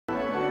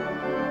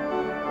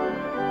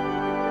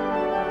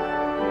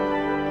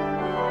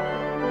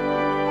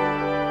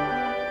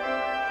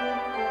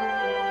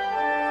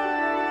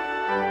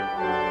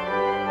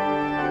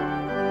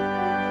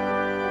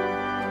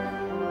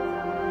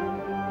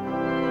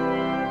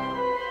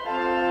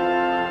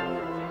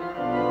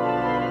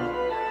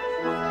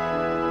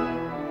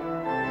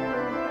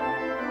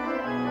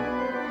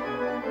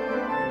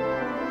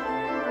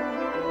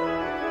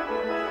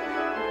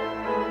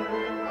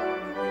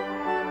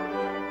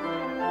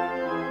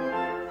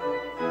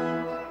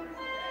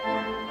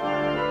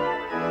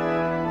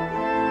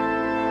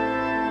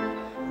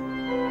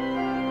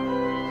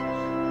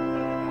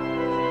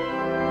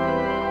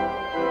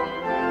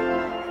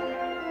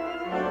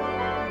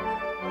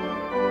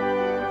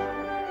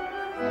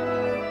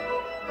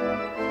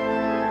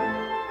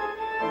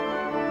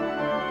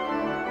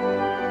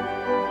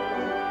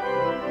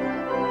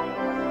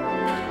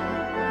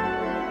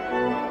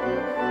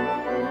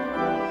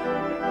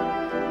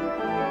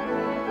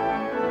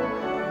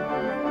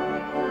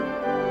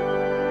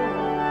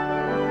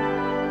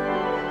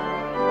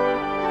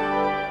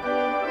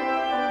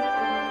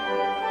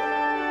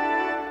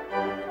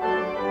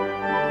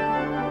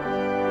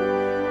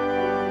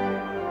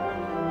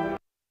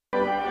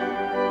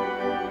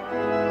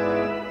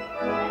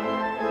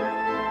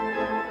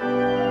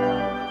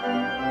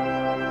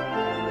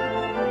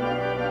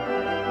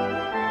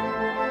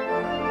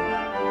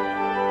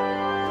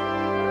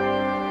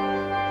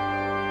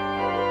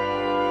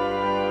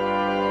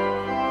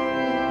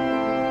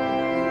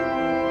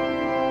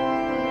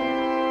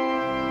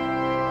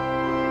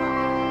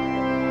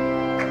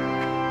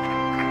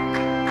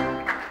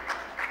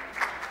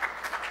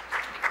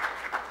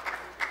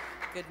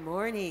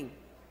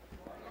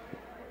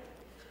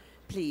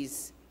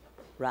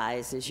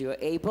Rise as you're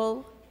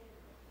able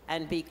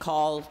and be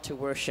called to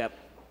worship.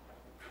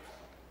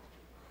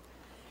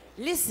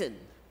 Listen,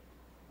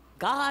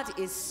 God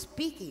is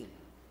speaking.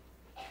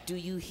 Do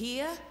you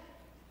hear?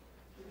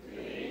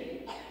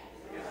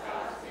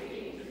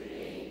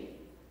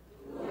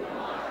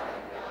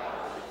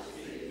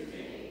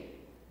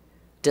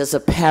 Does a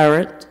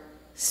parent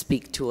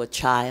speak to a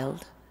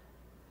child?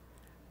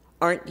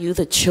 Aren't you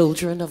the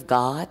children of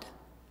God?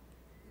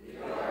 We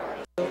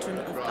are children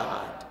of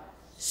God.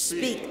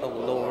 Speak, O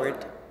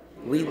Lord,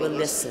 we will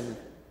listen.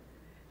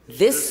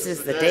 This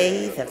is the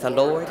day that the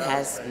Lord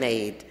has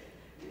made.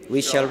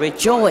 We shall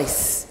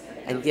rejoice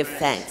and give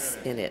thanks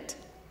in it.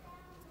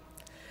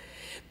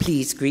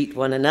 Please greet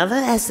one another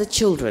as the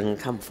children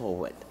come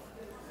forward.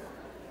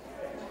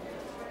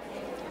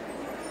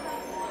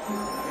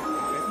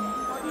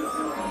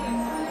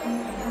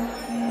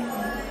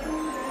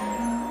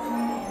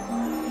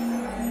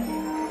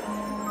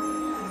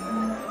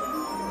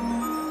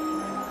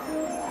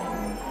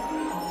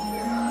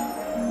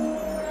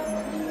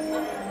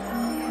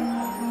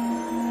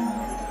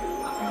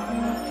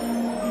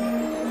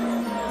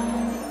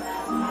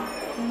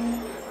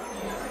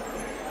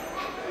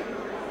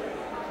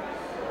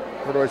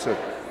 What do I say?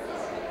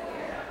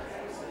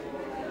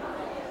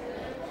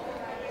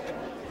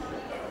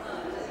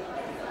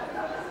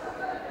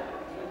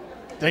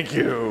 Thank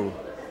you.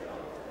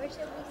 Where should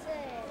we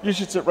sit? You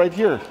should sit right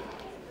here.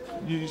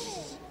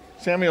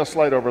 Sammy will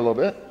slide over a little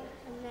bit. And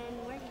then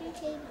where can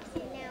Katie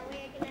sit now?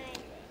 Where can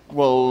I?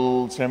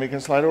 Well, Sammy can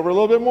slide over a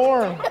little bit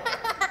more.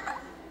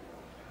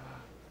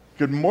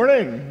 Good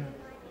morning.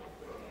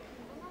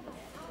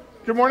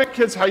 Good morning,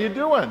 kids. How you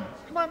doing?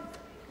 Come on.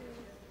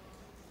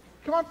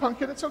 Come on,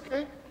 Pumpkin. It's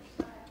okay.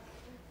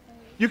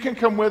 You can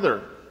come with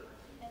her.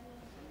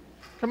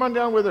 Come on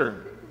down with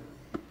her.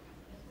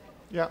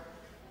 Yeah.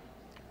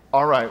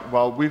 All right.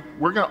 Well, we're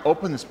going to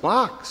open this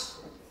box.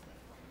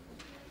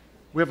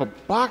 We have a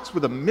box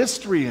with a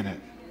mystery in it.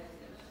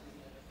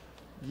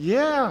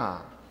 Yeah.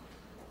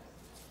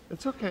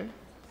 It's okay.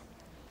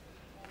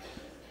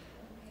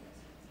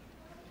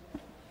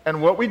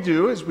 And what we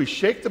do is we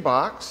shake the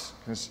box.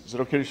 Is it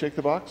okay to shake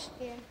the box?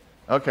 Yeah.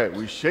 Okay,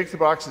 we shake the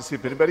box and see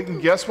if anybody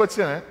can guess what's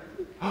in it.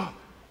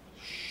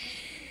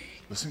 Shh.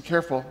 Listen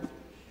careful.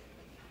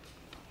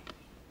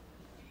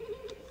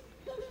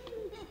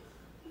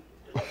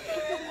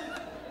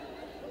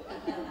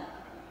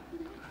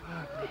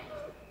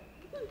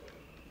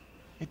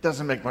 It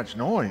doesn't make much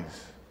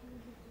noise.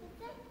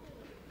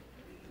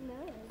 No.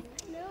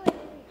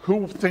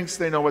 Who thinks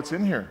they know what's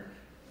in here?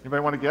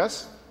 Anybody want to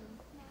guess?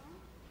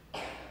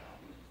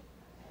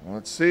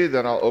 Let's see,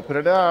 then I'll open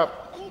it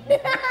up.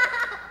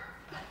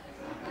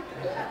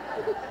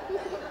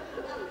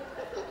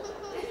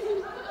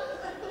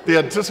 The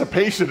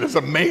anticipation is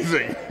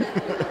amazing.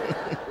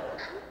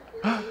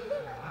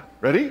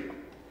 Ready?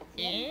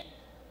 It's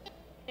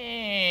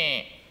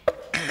right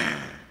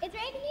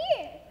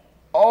here.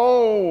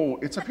 Oh,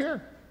 it's up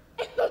here.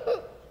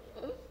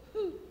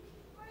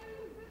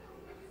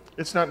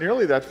 It's not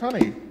nearly that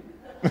funny.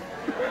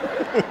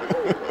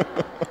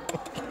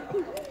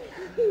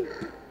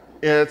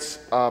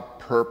 It's a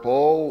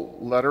purple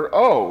letter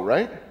O,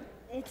 right?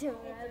 It's a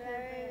rubber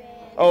band.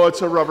 Oh,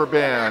 it's a rubber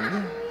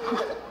band.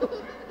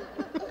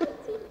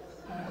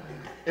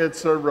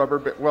 It's a rubber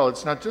band. Well,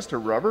 it's not just a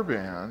rubber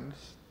band.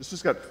 This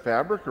has got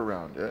fabric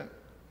around it.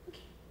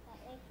 That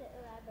makes it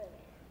rubber band.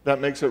 That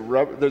makes it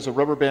rubber. There's a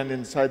rubber band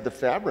inside the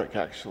fabric,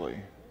 actually.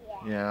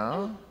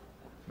 Yeah?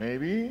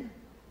 Maybe?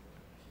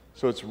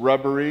 So it's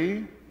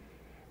rubbery.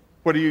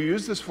 What do you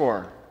use this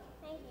for?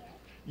 My hair.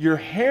 Your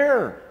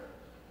hair.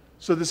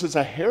 So this is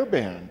a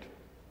hairband.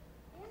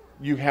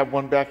 You have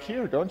one back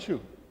here, don't you?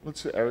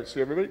 Let's see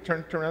everybody.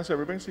 Turn around so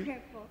everybody see.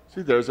 Purple.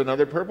 See, there's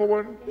another purple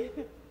one.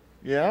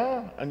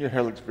 Yeah, and your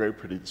hair looks very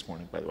pretty this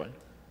morning, by the way.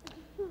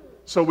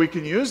 So we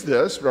can use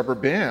this rubber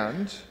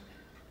band.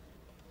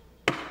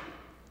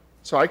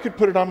 So I could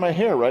put it on my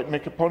hair, right?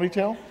 Make a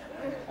ponytail?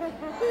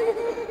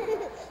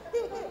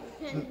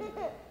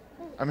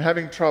 I'm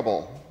having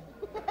trouble.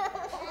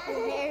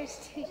 Your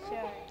hair's too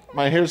short.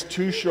 My hair's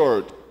too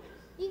short.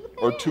 You can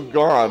put Or it too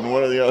gone,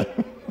 one or the other.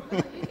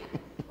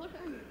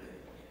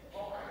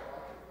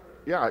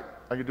 Yeah,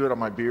 I could do it on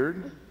my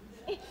beard.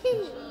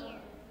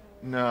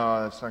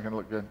 No, that's not going to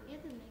look good.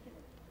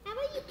 How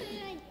about you put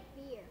it on your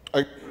beard?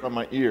 I put it on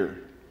my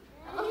ear.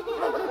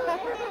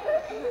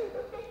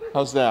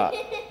 How's that?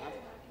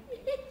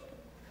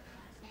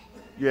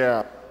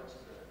 Yeah.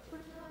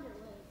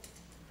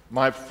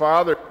 My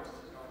father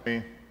told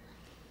me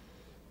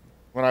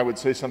when I would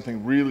say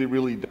something really,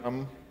 really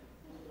dumb,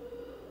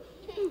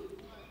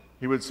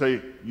 he would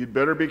say, "You'd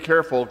better be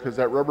careful because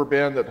that rubber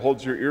band that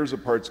holds your ears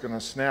apart is going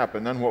to snap,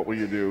 and then what will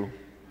you do?"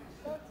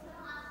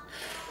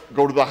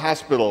 Go to the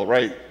hospital,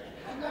 right?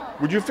 No.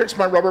 Would you fix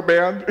my rubber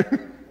band?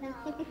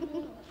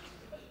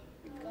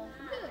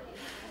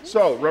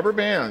 So, rubber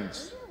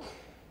bands.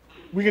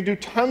 We can do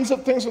tons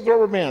of things with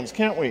rubber bands,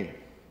 can't we?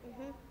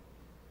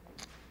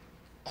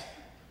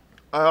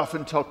 I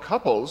often tell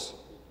couples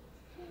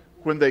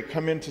when they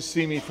come in to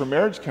see me for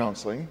marriage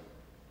counseling,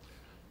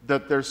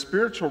 that their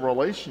spiritual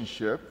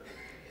relationship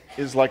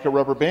is like a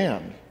rubber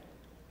band.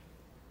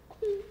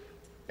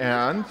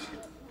 And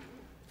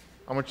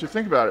I want you to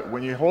think about it.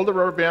 When you hold a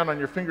rubber band on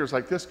your fingers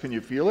like this, can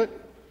you feel it?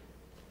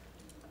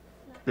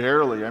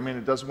 Barely. I mean,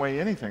 it doesn't weigh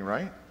anything,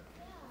 right?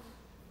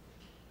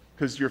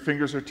 Because your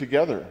fingers are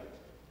together.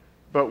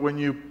 But when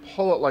you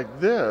pull it like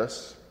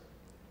this,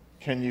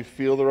 can you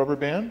feel the rubber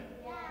band?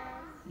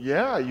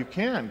 Yeah, you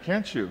can,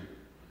 can't you?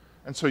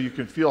 And so you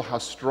can feel how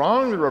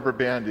strong the rubber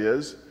band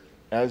is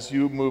as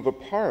you move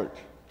apart.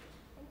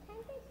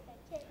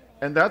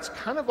 And that's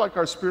kind of like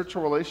our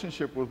spiritual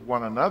relationship with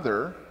one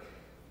another.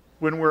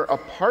 When we're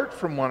apart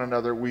from one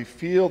another, we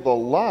feel the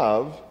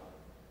love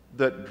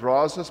that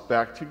draws us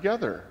back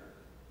together.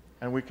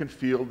 And we can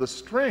feel the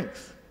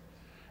strength.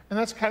 And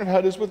that's kind of how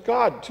it is with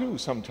God, too,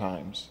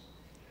 sometimes.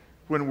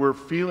 When we're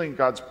feeling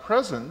God's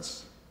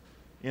presence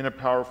in a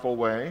powerful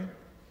way,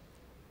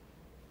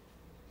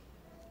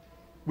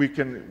 we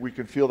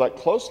can feel that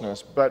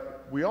closeness.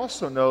 But we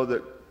also know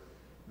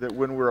that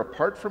when we're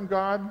apart from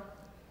God,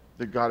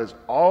 that God is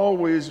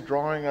always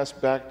drawing us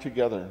back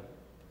together.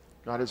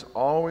 God is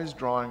always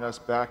drawing us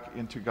back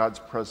into God's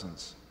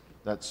presence.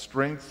 That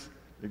strength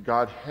that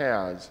God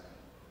has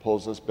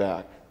pulls us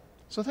back.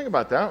 So think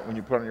about that when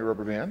you put on your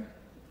rubber band.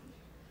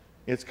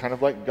 It's kind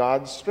of like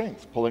God's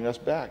strength pulling us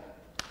back.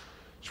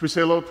 Should we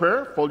say a little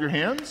prayer? Fold your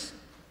hands.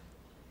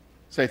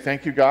 Say,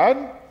 thank you,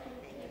 God,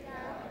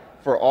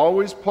 for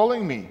always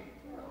pulling me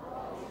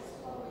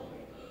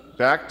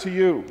back to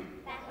you.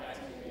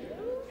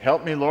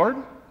 Help me, Lord,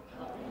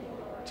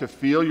 to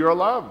feel your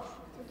love.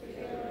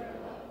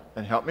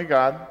 And help me,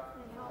 God,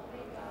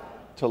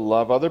 to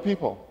love other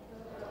people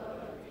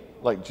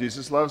like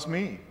Jesus loves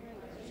me.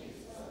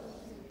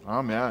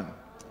 Amen.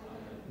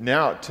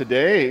 Now,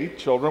 today,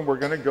 children, we're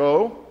going to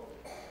go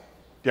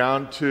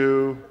down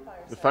to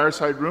the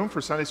fireside room for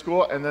Sunday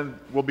school, and then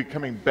we'll be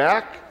coming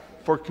back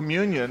for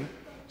communion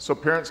so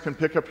parents can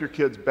pick up your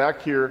kids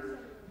back here.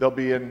 They'll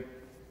be in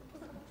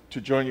to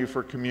join you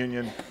for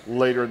communion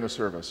later in the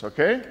service,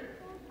 okay?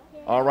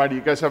 All righty,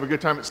 you guys have a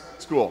good time at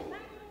school.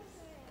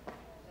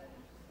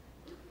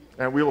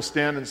 And we will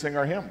stand and sing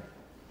our hymn.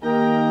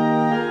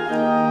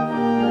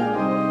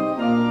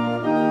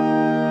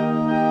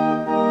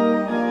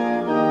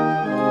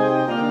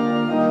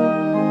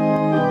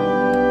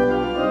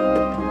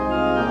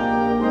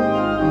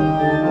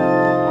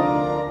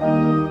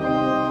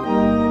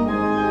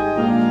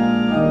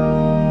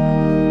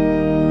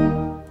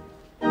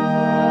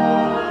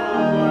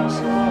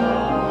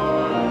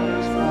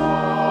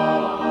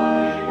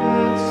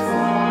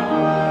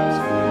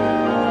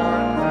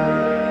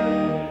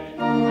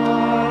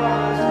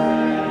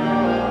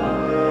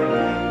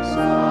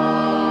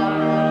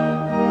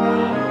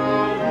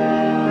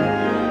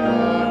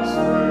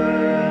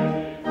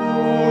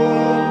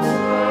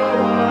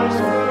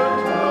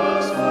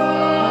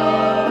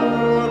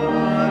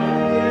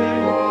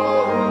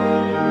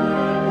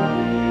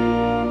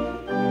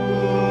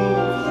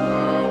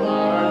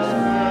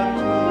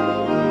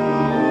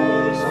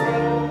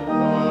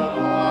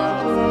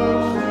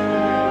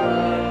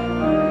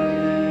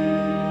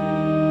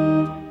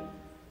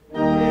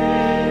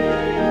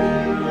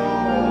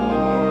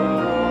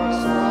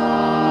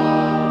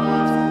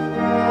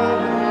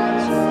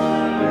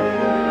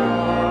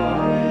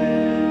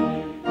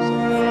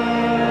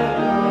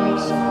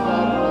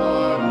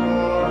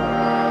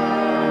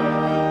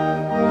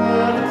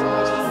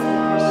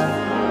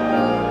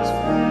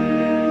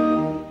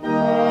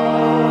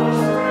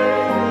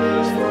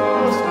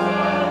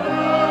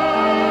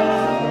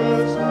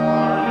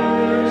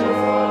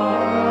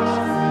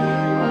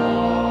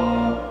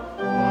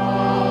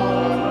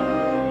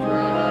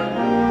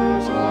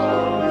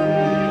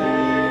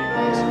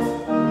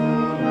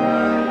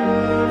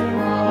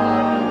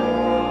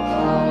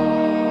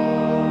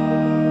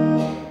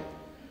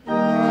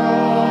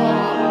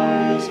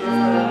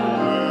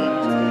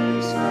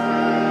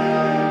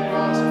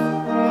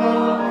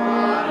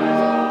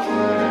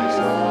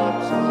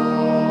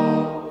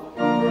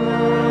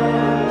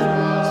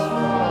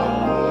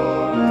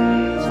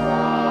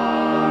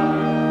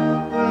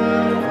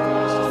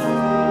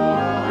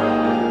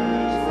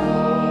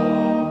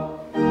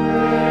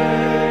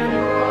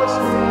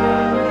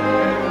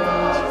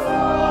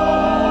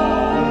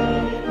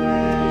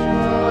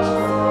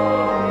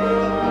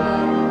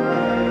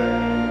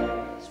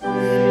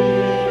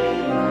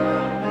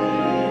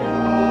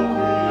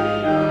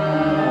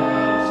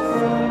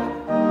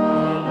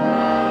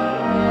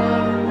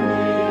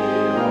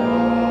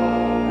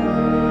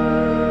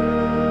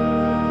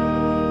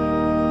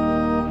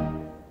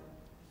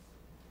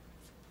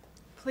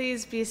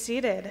 Please be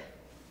seated.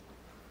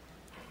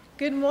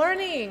 Good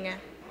morning.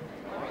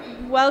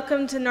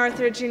 Welcome to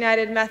Northridge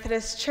United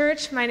Methodist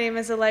Church. My name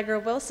is Allegra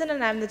Wilson,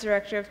 and I'm the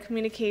Director of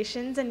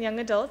Communications and Young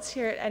Adults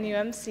here at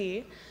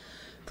NUMC.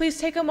 Please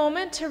take a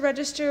moment to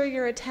register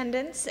your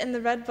attendance in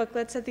the red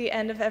booklets at the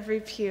end of every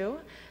pew.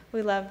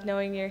 We love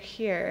knowing you're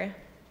here.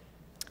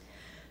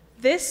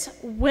 This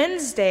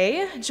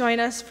Wednesday, join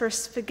us for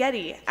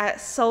spaghetti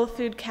at Soul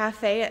Food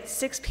Cafe at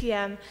 6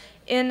 p.m.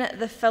 in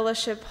the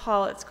Fellowship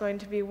Hall. It's going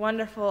to be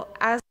wonderful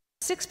as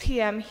 6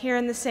 p.m. here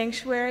in the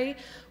sanctuary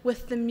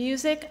with the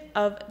music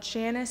of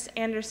Janice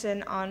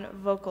Anderson on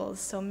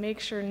vocals, so make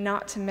sure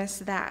not to miss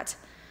that.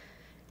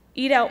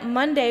 Eat Out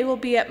Monday will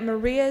be at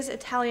Maria's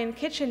Italian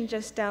Kitchen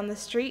just down the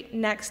street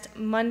next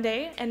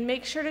Monday, and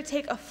make sure to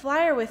take a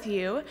flyer with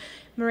you.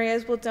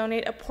 Maria's will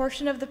donate a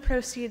portion of the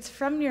proceeds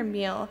from your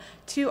meal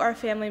to our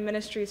Family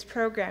Ministries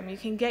program. You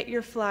can get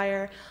your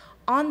flyer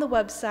on the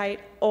website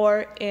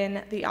or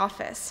in the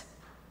office.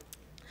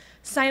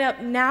 Sign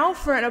up now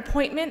for an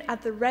appointment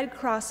at the Red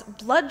Cross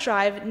Blood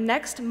Drive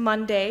next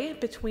Monday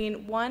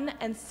between 1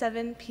 and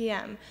 7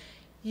 p.m.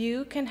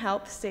 You can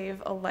help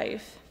save a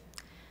life.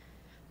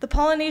 The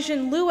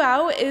Polynesian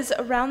Luau is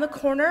around the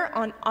corner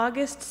on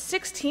August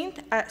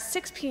 16th at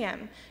 6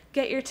 p.m.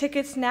 Get your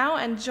tickets now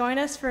and join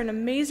us for an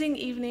amazing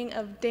evening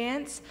of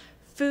dance,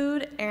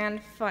 food,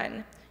 and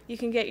fun. You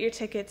can get your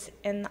tickets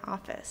in the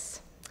office.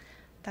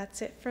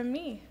 That's it from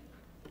me.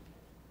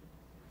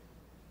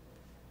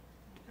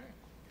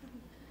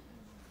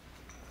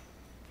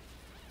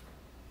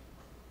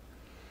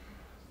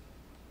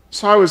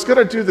 So I was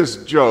going to do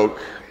this joke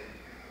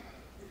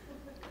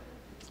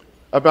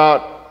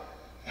about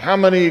how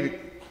many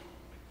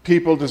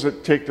people does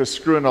it take to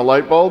screw in a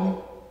light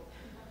bulb?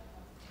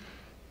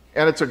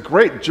 And it's a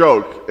great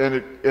joke, and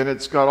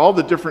it's got all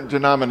the different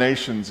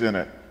denominations in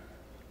it.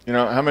 You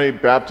know, how many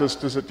Baptists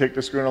does it take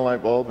to screw in a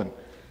light bulb, and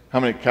how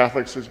many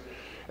Catholics?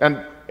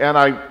 And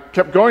I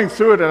kept going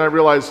through it, and I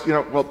realized, you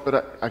know, well,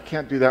 but I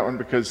can't do that one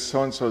because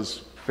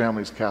so-and-so's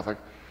family's Catholic.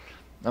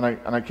 And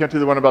I can't do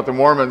the one about the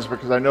Mormons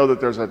because I know that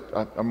there's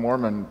a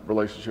Mormon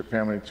relationship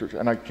family church.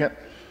 And I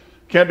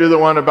can't do the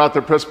one about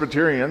the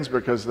Presbyterians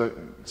because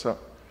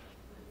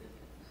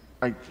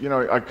I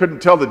couldn't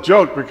tell the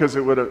joke because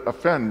it would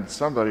offend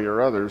somebody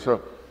or other.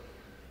 So,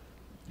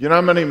 you know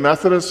how many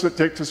Methodists it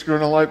takes to screw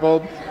in a light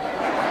bulb?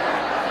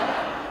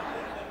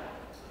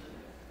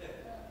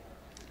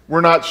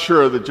 We're not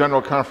sure. The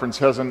General Conference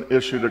hasn't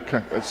issued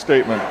a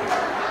statement.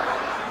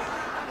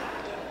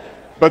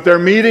 But they're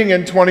meeting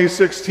in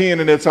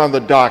 2016 and it's on the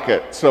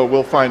docket, so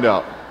we'll find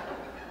out.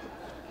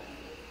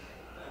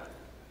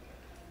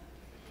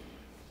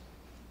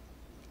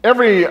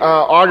 Every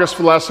August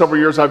for the last several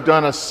years, I've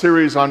done a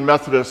series on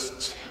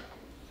Methodist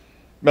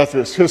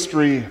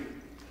history,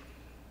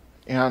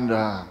 and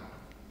I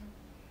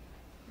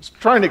was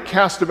trying to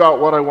cast about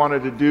what I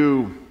wanted to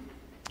do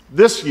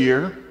this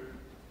year,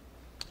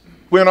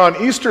 when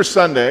on Easter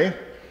Sunday,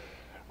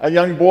 a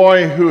young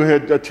boy who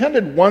had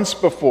attended once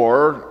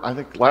before, I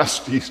think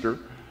last Easter,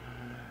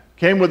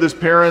 came with his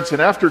parents,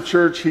 and after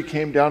church, he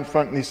came down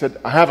front and he said,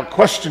 "I have a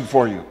question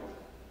for you."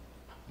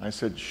 I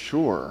said,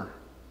 "Sure."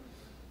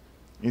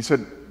 He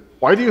said,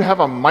 "Why do you have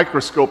a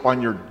microscope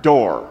on your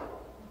door?"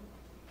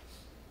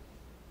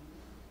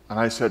 And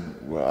I said,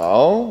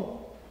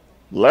 "Well,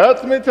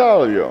 let me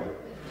tell you."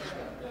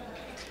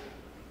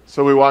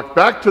 So we walked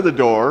back to the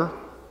door,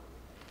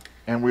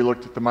 and we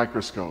looked at the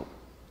microscope.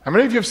 How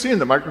many of you have seen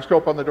the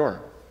microscope on the door?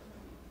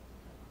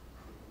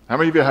 How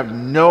many of you have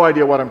no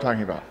idea what I'm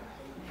talking about?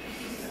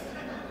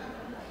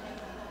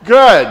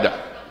 Good.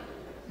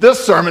 This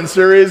sermon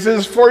series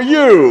is for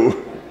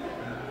you.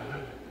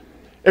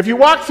 If you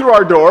walk through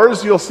our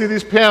doors, you'll see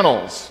these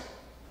panels.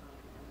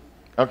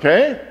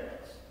 Okay?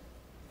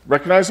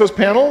 Recognize those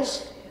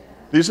panels?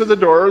 These are the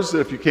doors.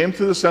 If you came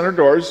through the center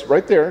doors,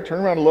 right there,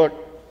 turn around and look.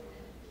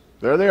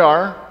 There they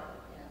are.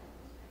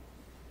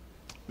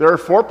 There are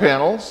 4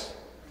 panels.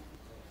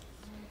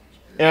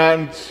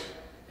 And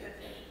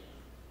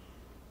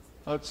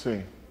let's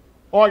see.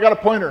 Oh, I got a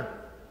pointer.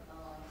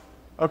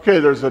 Okay,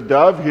 there's a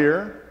dove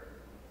here,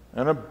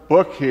 and a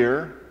book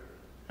here,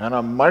 and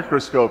a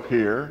microscope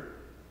here,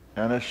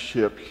 and a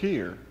ship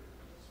here.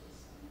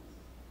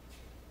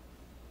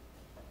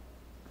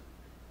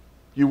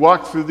 You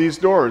walk through these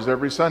doors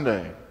every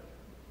Sunday.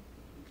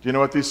 Do you know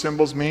what these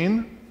symbols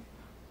mean?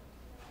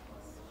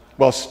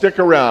 Well, stick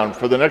around.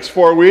 For the next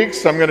 4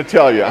 weeks, I'm going to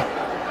tell you.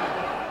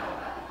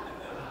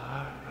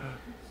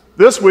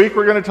 This week,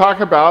 we're going to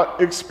talk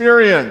about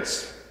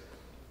experience.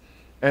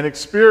 And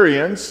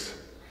experience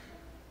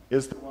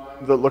is the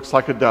one that looks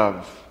like a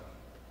dove.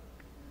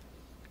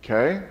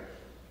 Okay?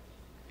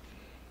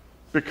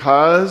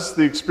 Because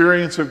the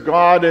experience of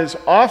God is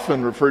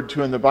often referred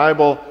to in the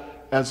Bible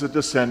as a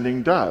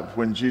descending dove.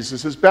 When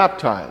Jesus is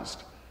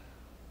baptized,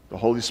 the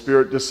Holy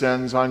Spirit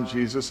descends on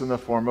Jesus in the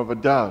form of a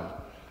dove.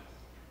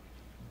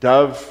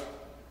 Dove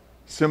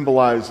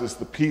symbolizes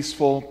the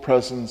peaceful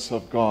presence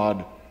of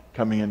God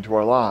coming into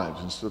our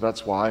lives. And so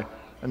that's why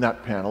in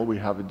that panel we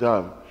have a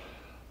dove.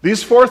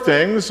 These 4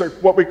 things are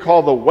what we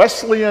call the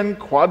Wesleyan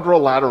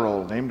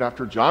quadrilateral, named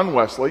after John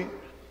Wesley.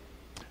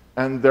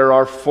 And there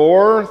are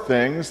 4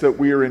 things that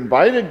we are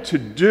invited to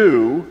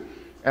do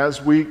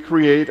as we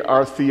create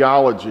our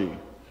theology.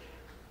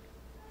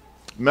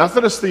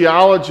 Methodist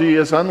theology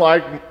is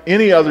unlike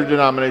any other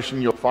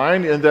denomination you'll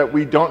find in that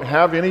we don't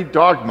have any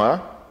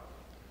dogma.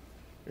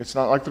 It's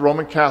not like the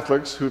Roman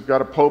Catholics who've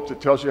got a pope that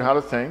tells you how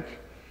to think.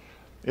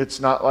 It's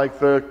not like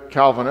the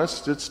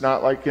Calvinists. It's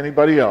not like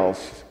anybody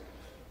else.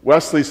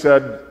 Wesley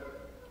said,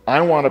 I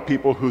want a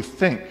people who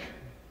think.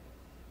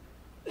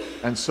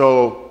 And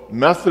so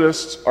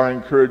Methodists are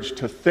encouraged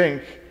to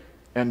think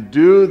and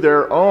do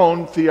their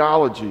own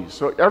theology.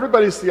 So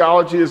everybody's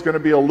theology is going to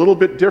be a little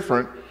bit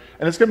different,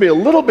 and it's going to be a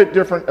little bit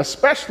different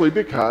especially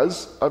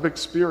because of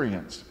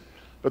experience.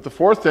 But the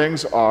four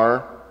things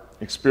are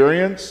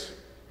experience,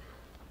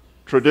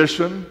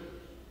 tradition,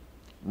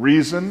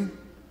 reason,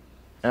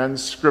 and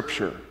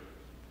Scripture.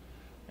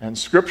 And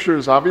Scripture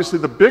is obviously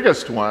the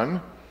biggest one.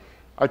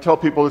 I tell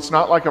people it's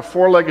not like a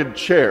four-legged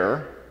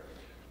chair.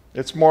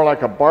 It's more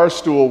like a bar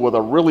stool with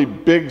a really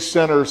big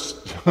center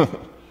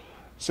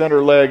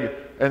leg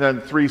and then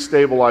three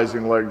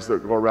stabilizing legs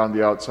that go around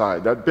the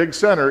outside. That big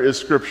center is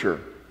Scripture.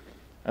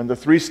 And the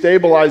three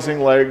stabilizing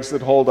legs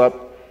that hold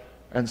up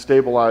and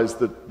stabilize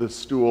the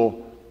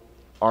stool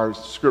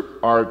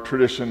are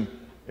tradition,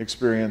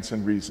 experience,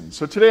 and reason.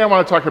 So today I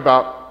want to talk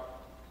about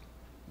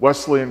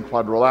Wesleyan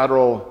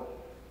quadrilateral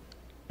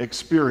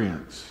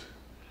experience.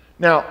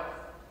 Now,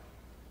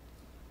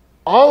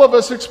 all of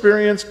us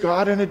experience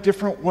God in a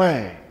different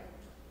way,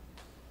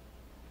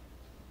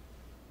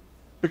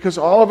 because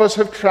all of us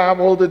have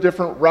traveled a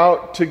different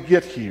route to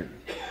get here.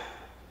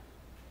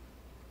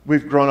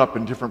 We've grown up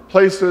in different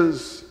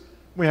places,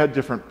 we had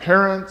different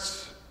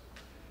parents,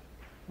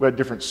 we had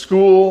different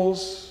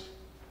schools,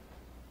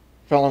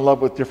 fell in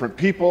love with different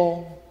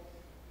people.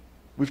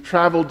 We've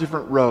traveled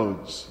different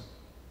roads.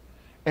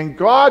 And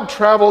God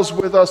travels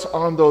with us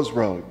on those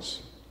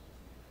roads.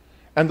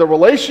 And the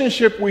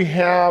relationship we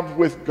have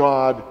with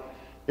God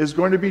is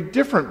going to be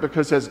different,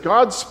 because as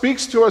God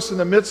speaks to us in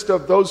the midst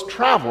of those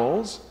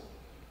travels,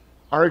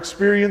 our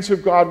experience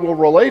of God will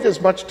relate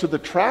as much to the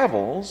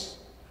travels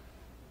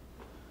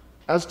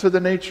as to the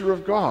nature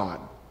of God.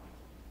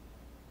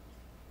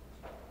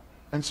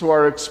 And so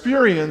our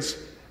experience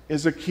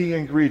is a key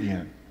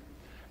ingredient.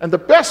 And the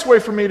best way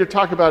for me to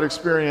talk about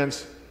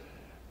experience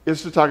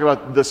is to talk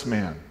about this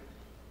man.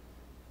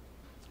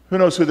 Who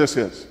knows who this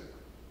is?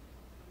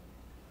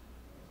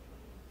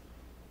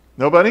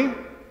 Nobody?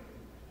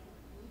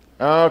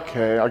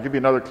 Okay, I'll give you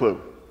another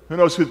clue. Who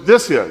knows who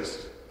this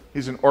is?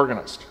 He's an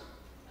organist.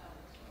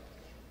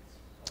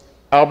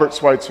 Albert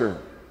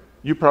Schweitzer.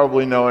 You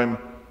probably know him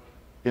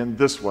in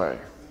this way.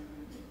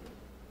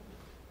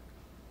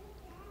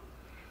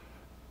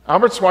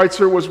 Albert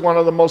Schweitzer was one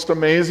of the most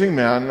amazing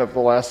men of the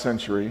last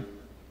century.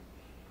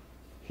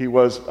 He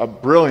was a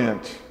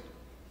brilliant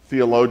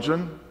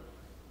theologian,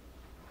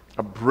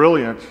 a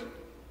brilliant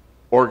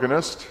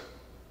organist,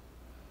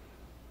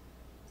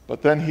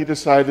 but then he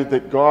decided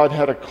that God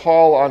had a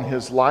call on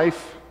his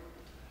life.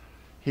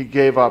 He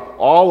gave up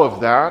all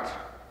of that,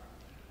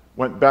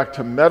 went back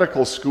to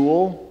medical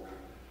school,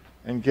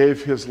 and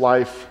gave his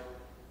life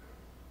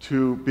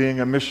to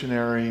being a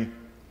missionary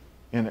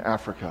in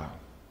Africa.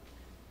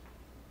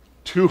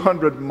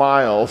 200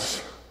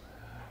 miles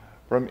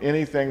from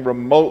anything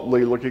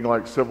remotely looking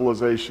like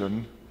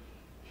civilization,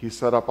 he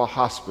set up a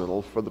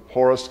hospital for the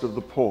poorest of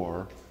the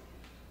poor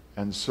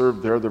and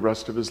served there the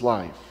rest of his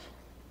life.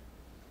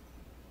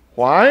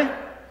 Why?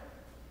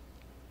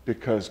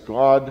 Because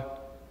God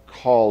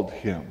called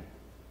him.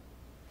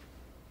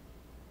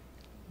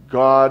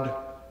 God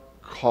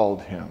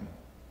called him.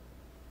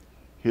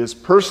 His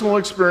personal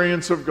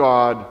experience of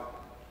God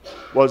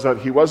was that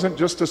he wasn't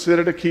just to sit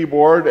at a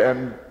keyboard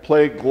and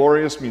play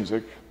glorious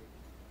music.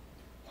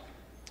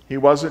 He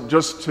wasn't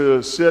just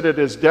to sit at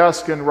his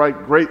desk and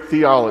write great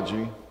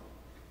theology.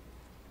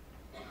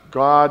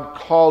 God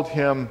called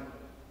him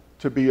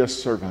to be a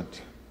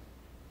servant.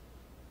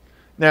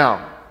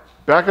 Now,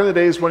 back in the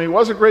days when he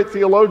was a great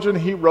theologian,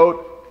 he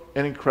wrote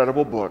an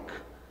incredible book,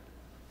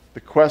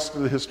 The Quest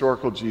of the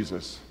Historical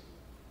Jesus.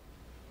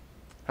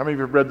 How many of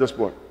you have read this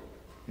book?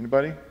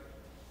 Anybody?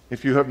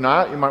 If you have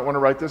not, you might want to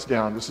write this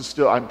down. This is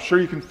still, I'm sure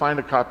you can find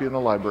a copy in the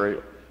library.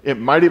 It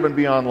might even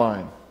be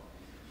online.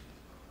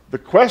 The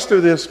Quest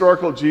of the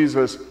Historical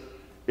Jesus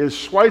is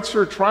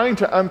Schweitzer trying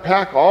to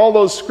unpack all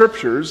those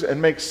scriptures and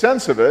make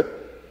sense of it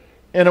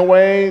in a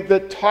way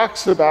that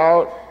talks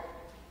about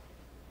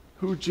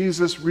who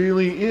Jesus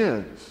really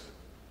is.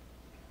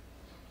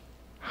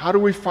 How do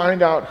we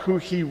find out who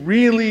he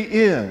really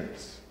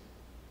is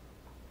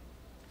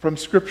from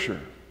Scripture?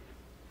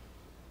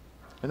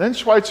 And then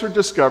Schweitzer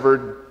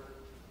discovered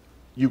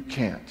you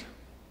can't.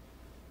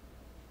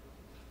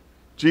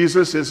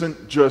 Jesus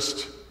isn't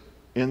just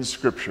in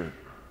Scripture.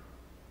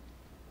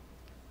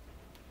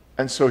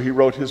 And so he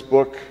wrote his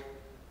book,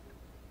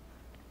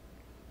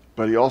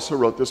 but he also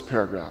wrote this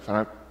paragraph.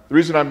 And the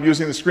reason I'm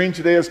using the screen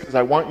today is because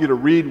I want you to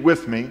read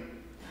with me.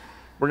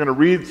 We're going to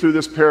read through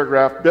this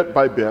paragraph bit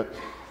by bit.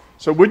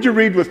 So would you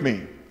read with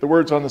me the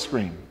words on the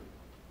screen?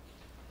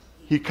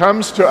 He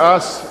comes to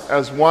us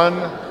as one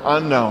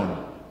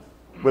unknown,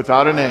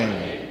 without a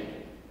name.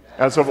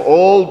 As of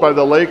old by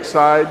the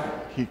lakeside,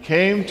 he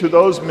came to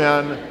those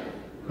men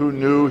who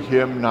knew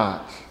him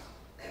not.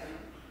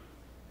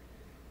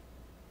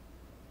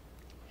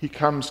 He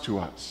comes to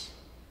us.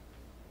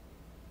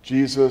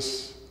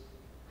 Jesus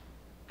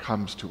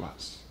comes to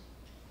us.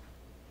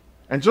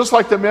 And just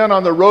like the men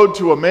on the road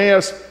to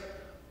Emmaus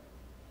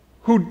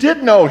who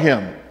did know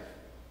him,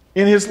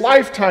 in his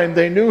lifetime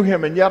they knew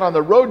him, and yet on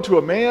the road to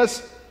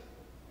Emmaus,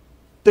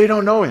 they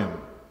don't know him.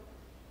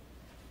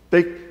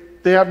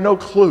 They have no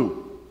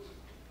clue.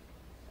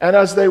 And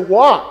as they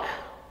walk,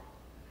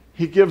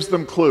 he gives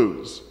them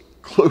clues,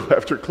 clue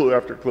after clue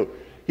after clue.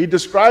 He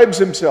describes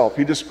himself.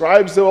 He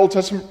describes the Old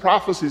Testament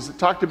prophecies that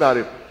talked about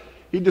him.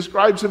 He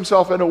describes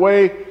himself in a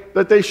way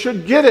that they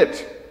should get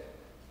it,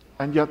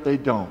 and yet they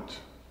don't.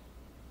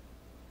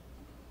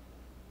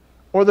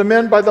 Or the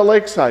men by the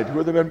lakeside. Who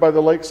are the men by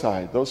the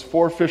lakeside? Those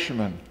 4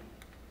 fishermen,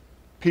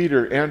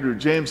 Peter, Andrew,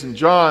 James, and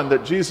John,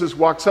 that Jesus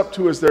walks up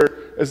to as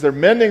they're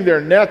mending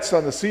their nets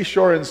on the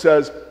seashore and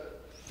says,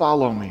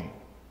 "Follow me."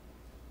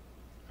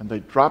 And they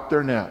drop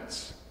their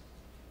nets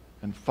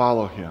and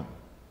follow him,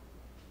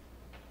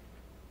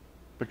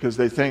 because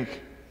they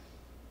think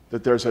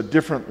that there's a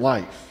different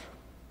life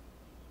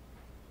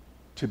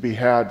to be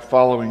had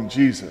following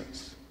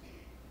Jesus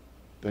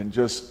than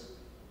just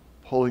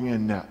pulling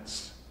in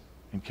nets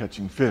and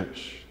catching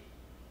fish.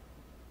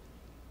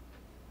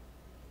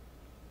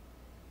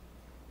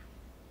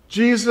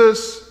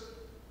 Jesus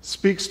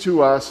speaks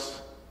to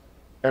us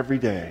every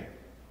day.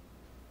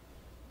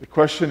 The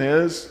question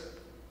is,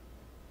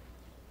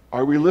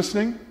 are we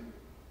listening?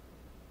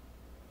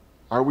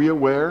 Are we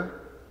aware?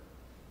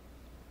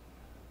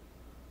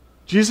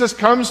 Jesus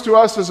comes to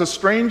us as a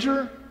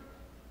stranger.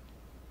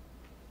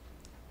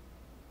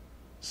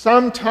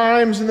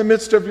 Sometimes in the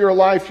midst of your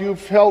life you've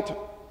felt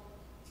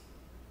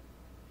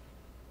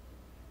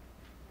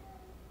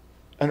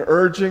an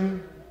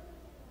urging.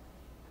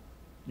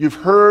 You've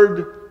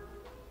heard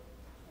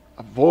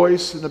a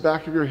voice in the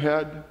back of your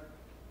head.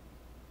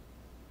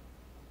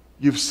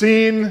 You've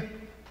seen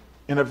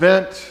an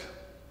event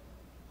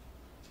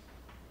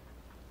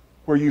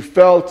where you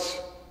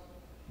felt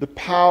the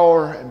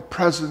power and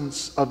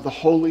presence of the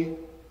holy.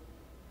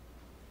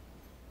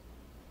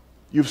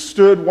 You've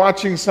stood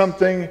watching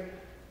something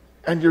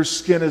and your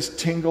skin is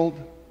tingled.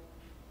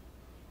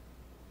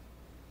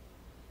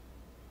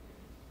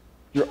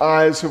 Your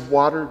eyes have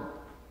watered.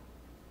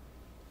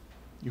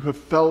 You have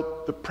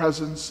felt the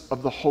presence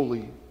of the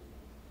holy.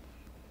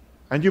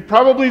 And you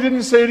probably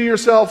didn't say to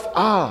yourself,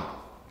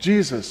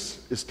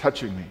 Jesus is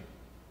touching me.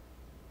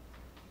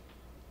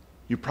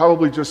 You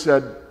probably just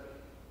said,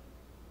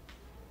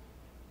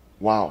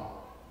 wow.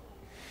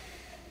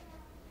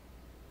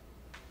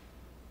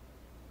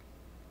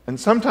 And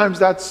sometimes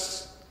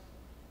that's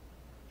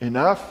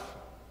enough.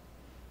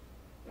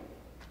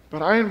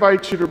 But I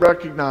invite you to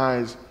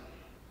recognize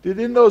that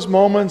in those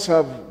moments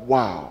of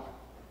wow,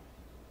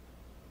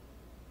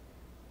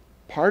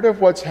 part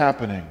of what's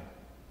happening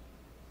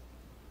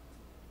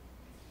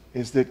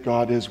is that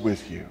God is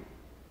with you.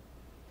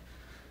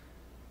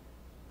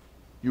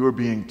 You are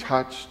being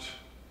touched.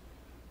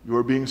 You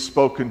are being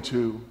spoken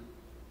to.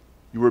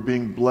 You are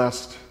being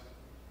blessed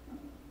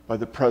by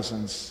the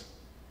presence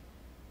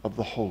of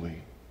the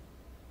holy.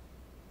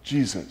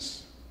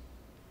 Jesus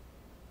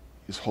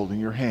is holding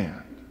your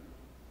hand,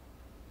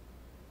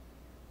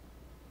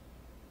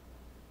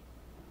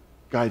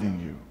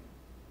 guiding you,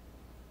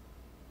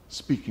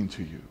 speaking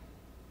to you.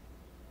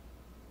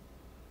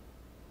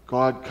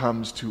 God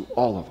comes to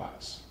all of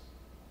us.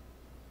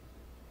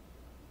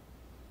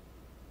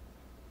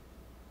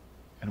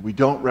 And we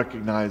don't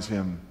recognize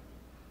him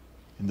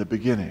in the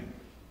beginning.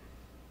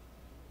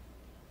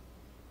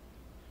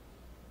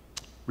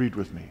 Read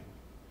with me.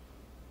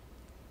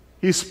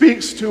 He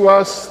speaks to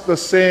us the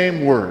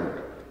same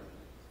word,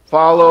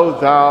 "Follow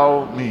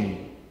thou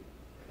me,"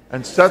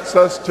 and sets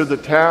us to the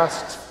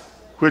tasks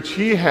which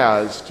he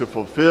has to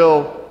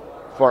fulfill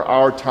for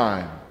our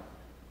time.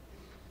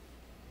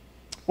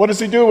 What does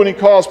he do when he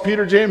calls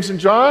Peter, James, and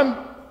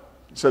John?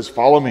 He says,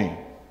 "Follow me."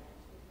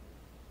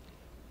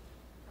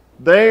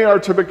 They are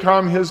to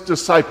become his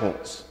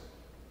disciples.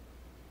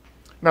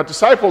 Now,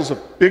 disciple is a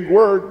big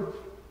word.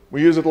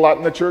 We use it a lot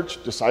in the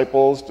church.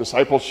 Disciples,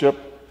 discipleship.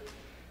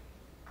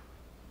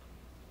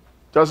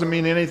 Doesn't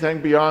mean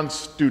anything beyond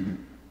student.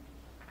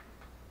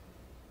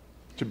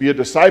 To be a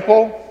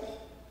disciple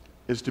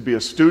is to be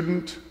a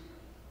student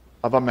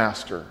of a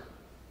master.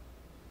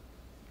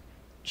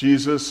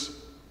 Jesus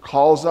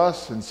calls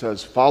us and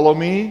says, "Follow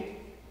me."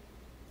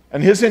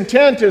 And his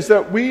intent is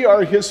that we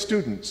are his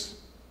students.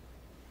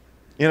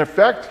 In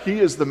effect, he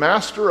is the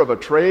master of a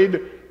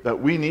trade that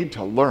we need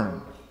to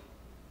learn.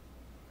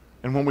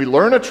 And when we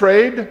learn a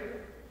trade,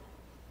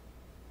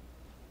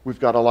 we've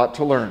got a lot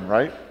to learn,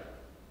 right?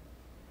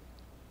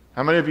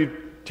 How many of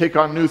you take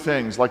on new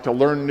things, like to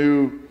learn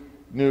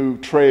new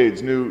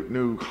trades,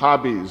 new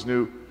hobbies,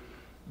 new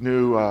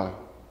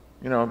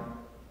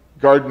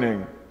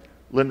gardening?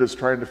 Linda's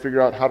trying to figure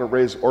out how to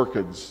raise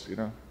orchids,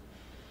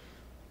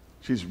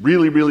 She's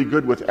really, really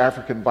good with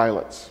African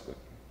violets. But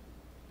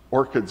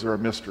orchids are a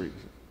mystery.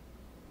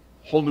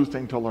 Whole new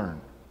thing to learn.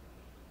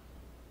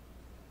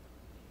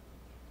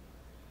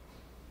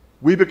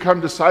 We become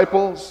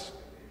disciples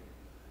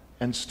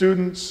and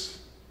students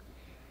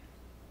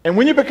And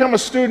when you become a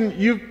student,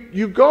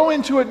 you go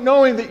into it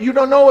knowing that you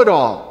don't know it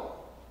all.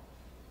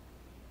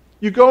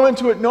 You go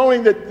into it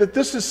knowing that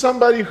this is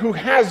somebody who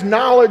has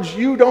knowledge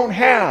you don't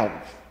have.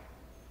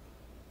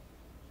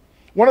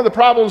 One of the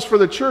problems for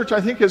the church,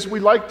 I think, is we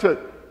like to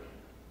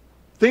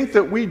think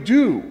that we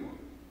do.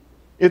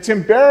 It's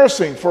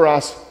embarrassing for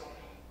us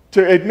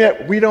to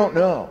admit we don't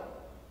know.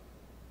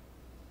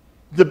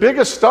 The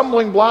biggest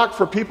stumbling block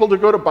for people to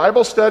go to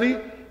Bible study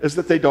is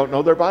that they don't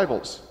know their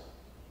Bibles.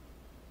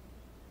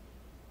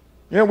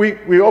 You know,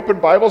 we open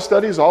Bible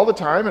studies all the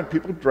time, and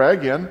people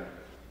drag in,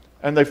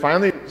 and they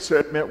finally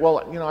admit,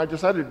 well, you know, I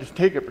decided to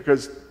take it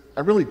because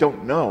I really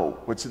don't know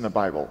what's in the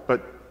Bible,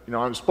 but, you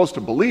know, I'm supposed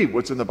to believe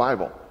what's in the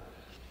Bible.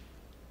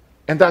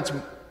 And that's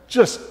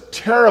just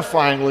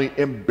terrifyingly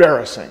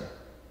embarrassing.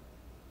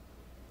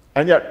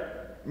 And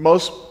yet,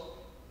 most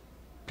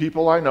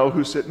people I know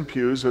who sit in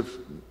pews have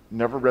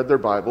never read their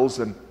Bibles,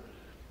 and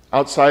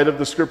outside of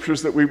the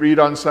scriptures that we read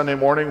on Sunday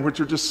morning, which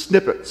are just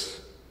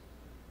snippets,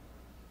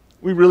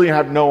 we really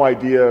have no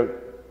idea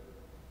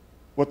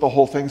what the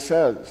whole thing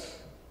says.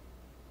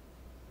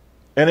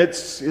 And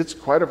it's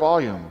quite a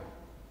volume.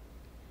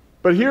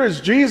 But here is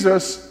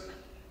Jesus.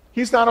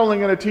 He's not only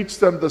going to teach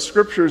them the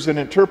scriptures and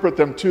interpret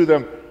them to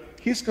them,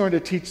 he's going to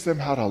teach them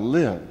how to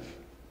live.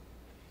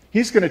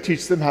 He's going to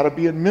teach them how to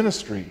be in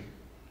ministry.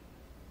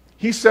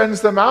 He sends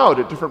them out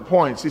at different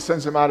points. He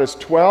sends them out as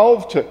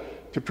 12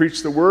 to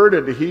preach the word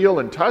and to heal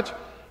and touch.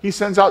 He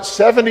sends out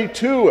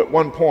 72 at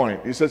one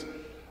point. He says,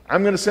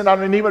 I'm going to send out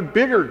an even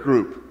bigger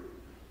group.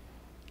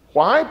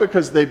 Why?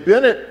 Because they've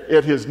been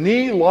at his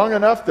knee long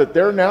enough that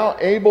they're now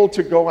able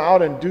to go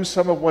out and do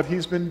some of what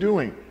he's been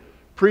doing.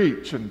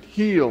 Preach and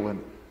heal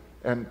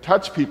and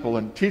touch people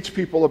and teach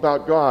people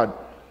about God.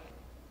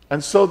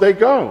 And so they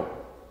go.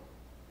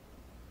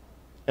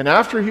 And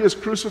after he is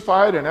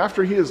crucified and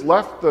after he has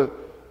left the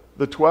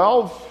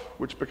 12,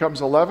 which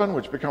becomes 11,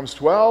 which becomes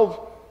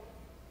 12,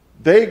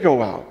 they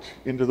go out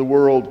into the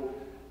world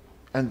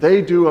and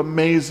they do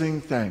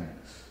amazing things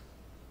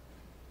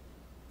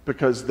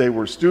because they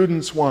were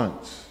students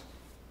once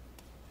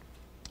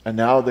and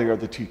now they are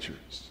the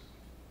teachers.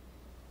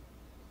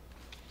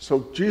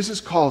 So Jesus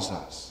calls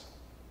us.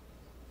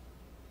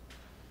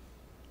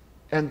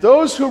 And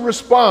those who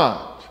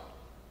respond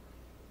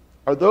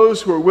are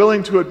those who are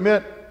willing to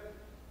admit,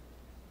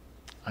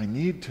 I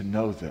need to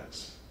know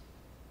this.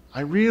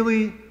 I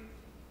really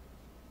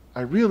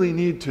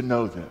need to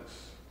know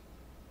this.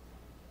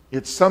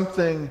 It's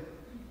something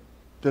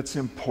that's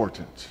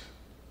important.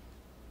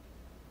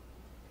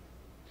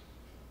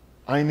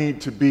 I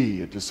need to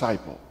be a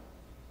disciple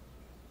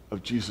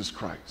of Jesus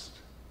Christ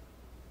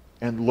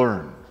and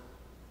learn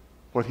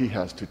what he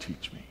has to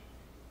teach me.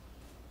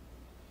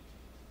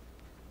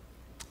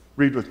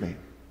 Read with me.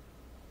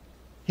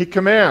 He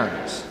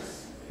commands,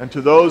 and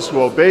to those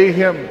who obey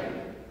him,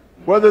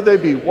 whether they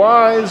be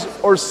wise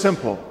or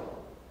simple,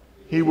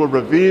 he will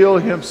reveal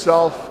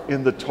himself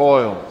in the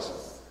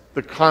toils,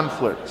 the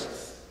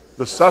conflicts,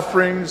 the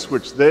sufferings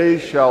which they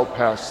shall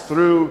pass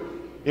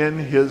through in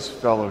his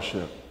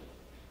fellowship.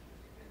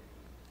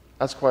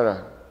 That's quite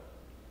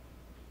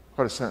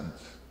a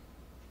sentence.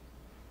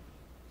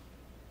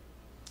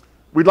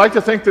 We'd like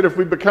to think that if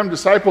we become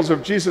disciples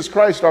of Jesus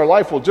Christ, our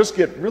life will just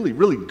get really,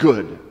 really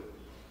good.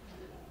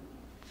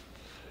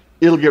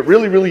 It'll get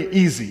really, really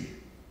easy.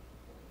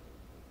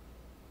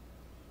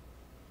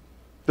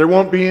 There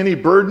won't be any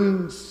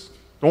burdens.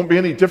 There won't be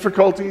any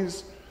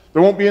difficulties.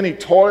 There won't be any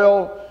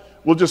toil.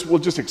 We'll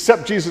just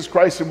accept Jesus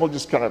Christ and we'll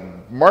just kind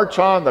of march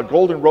on the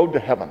golden road to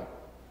heaven.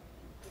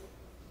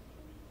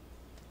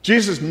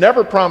 Jesus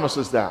never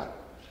promises that.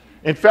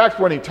 In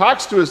fact, when he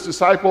talks to his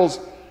disciples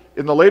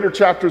in the later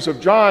chapters of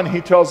John,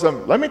 he tells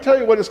them, let me tell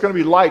you what it's going to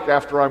be like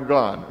after I'm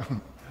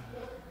gone.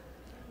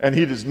 And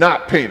he does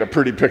not paint a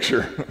pretty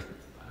picture.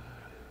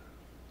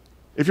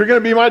 If you're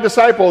going to be my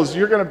disciples,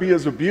 you're going to be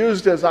as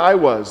abused as I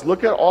was.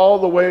 Look at all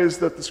the ways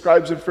that the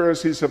scribes and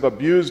Pharisees have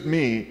abused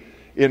me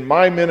in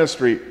my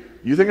ministry.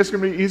 You think it's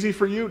going to be easy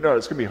for you? No,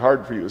 it's going to be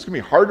hard for you. It's going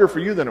to be harder for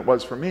you than it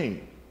was for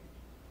me.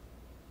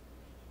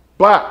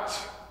 But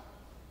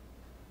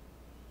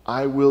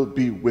I will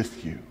be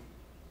with you.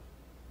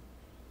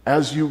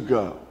 As you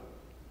go,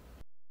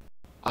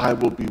 I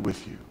will be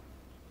with you.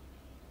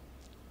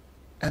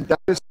 And that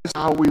is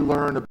how we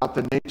learn about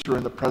the nature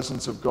and the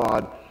presence of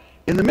God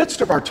in the midst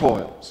of our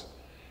toils,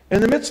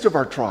 in the midst of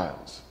our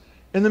trials,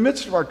 in the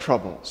midst of our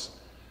troubles.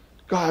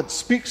 God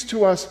speaks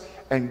to us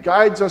and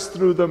guides us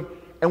through them,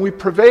 and we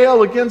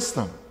prevail against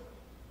them.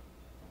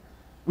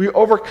 We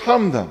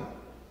overcome them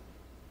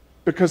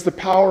because the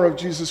power of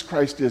Jesus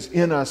Christ is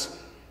in us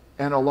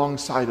and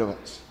alongside of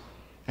us.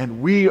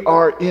 And we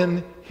are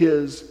in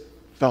his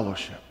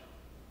fellowship.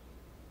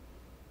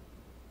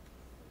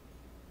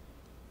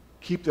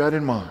 Keep that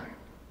in mind.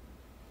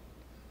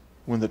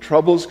 When the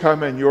troubles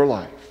come in your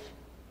life,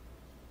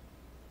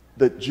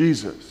 that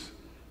Jesus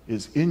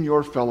is in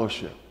your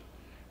fellowship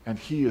and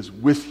he is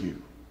with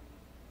you.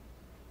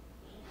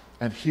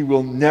 And he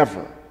will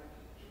never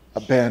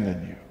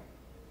abandon you.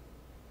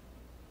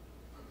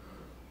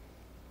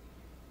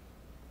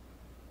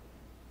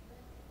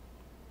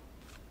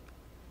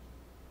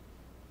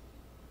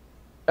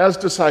 as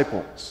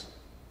disciples.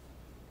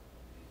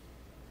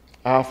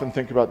 I often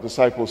think about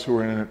disciples who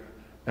are in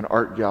an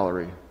art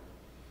gallery.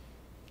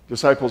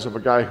 Disciples of a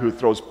guy who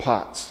throws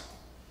pots.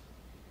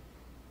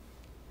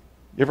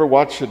 You ever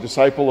watch a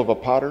disciple of a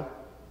potter?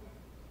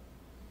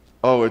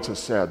 Oh, it's a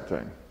sad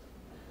thing.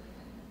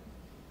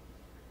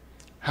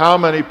 How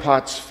many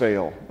pots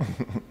fail?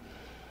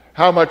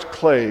 How much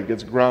clay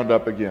gets ground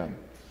up again?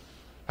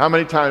 How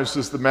many times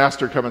does the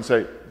master come and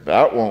say,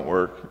 that won't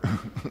work?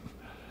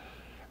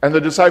 And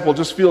the disciple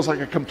just feels like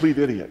a complete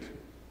idiot,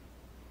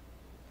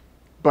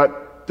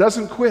 but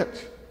doesn't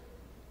quit.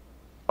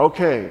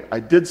 Okay, I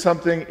did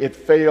something, it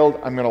failed,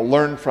 I'm going to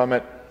learn from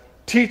it.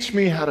 Teach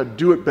me how to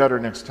do it better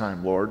next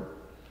time, Lord.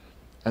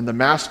 And the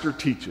master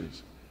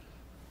teaches.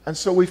 And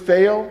so we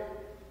fail,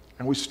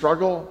 and we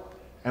struggle,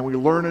 and we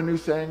learn a new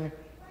thing,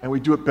 and we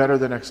do it better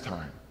the next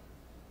time.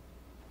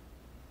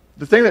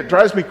 The thing that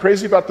drives me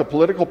crazy about the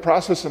political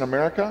process in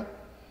America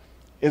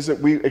is that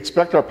we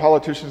expect our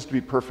politicians to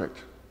be perfect.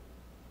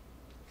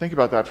 Think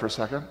about that for a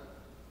second.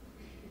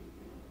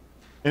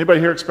 Anybody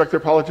here expect their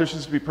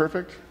politicians to be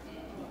perfect?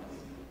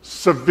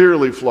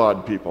 Severely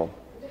flawed people.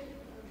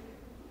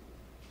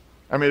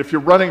 I mean, if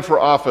you're running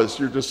for office,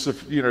 you're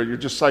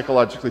just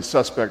psychologically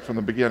suspect from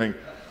the beginning.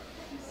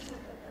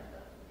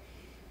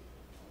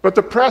 But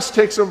the press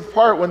takes them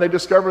apart when they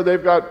discover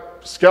they've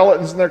got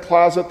skeletons in their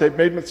closet, they've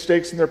made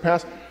mistakes in their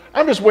past.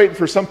 I'm just waiting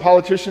for some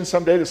politician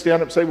someday to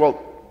stand up and say,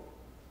 well,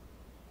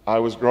 I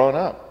was growing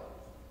up.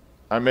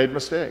 I made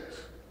mistakes.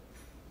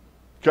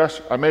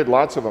 Gosh, I made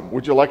lots of them.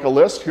 Would you like a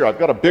list? Here, I've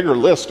got a bigger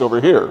list over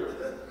here.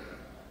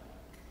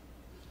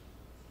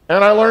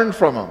 And I learned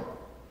from them.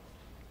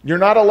 You're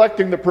not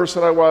electing the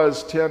person I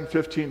was 10,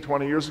 15,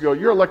 20 years ago.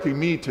 You're electing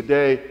me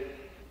today.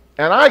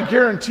 And I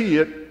guarantee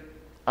it,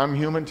 I'm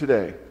human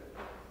today.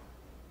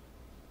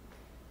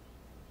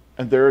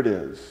 And there it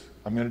is.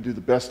 I'm going to do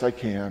the best I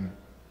can.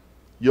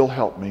 You'll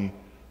help me.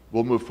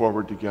 We'll move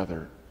forward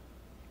together.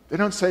 They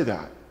don't say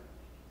that.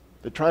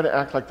 They try to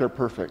act like they're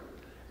perfect.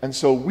 And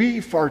so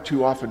we far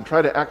too often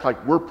try to act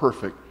like we're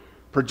perfect,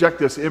 project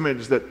this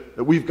image that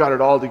we've got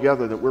it all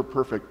together, that we're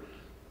perfect.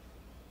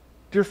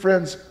 Dear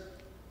friends,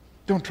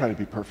 don't try to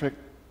be perfect.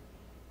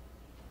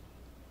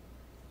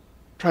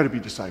 Try to be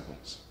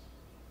disciples.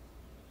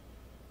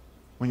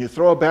 When you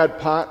throw a bad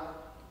pot,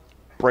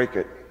 break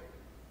it.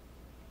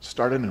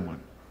 Start a new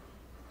one.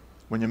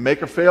 When you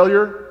make a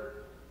failure,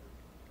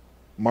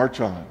 march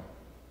on.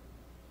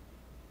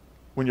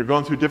 When you're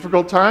going through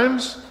difficult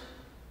times,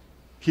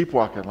 keep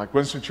walking. Like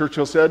Winston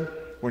Churchill said,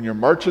 when you're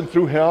marching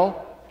through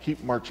hell,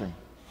 keep marching.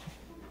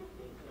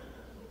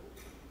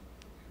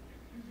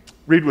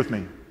 Read with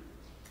me.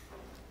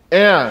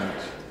 And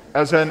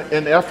as an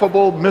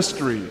ineffable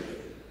mystery,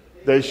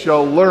 they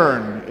shall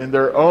learn in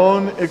their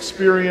own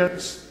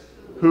experience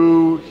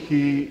who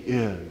he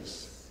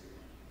is.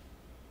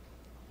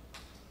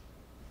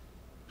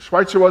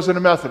 Schweitzer wasn't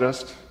a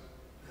Methodist,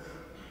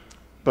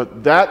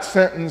 but that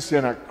sentence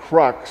in a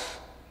crux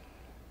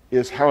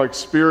is how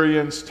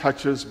experience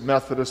touches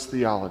Methodist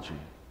theology.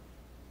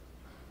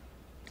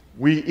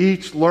 We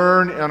each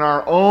learn in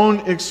our own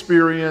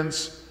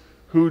experience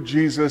who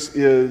Jesus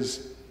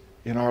is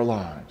in our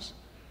lives.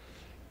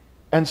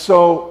 And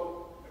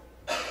so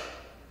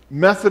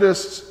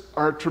Methodists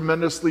are a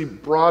tremendously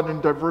broad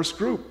and diverse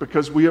group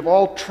because we have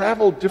all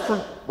traveled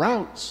different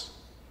routes.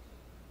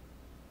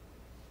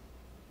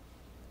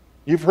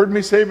 You've heard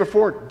me say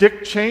before,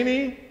 Dick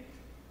Cheney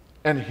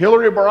and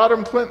Hillary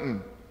Rodham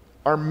Clinton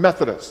are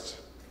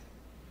Methodists.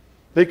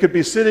 They could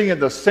be sitting in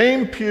the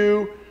same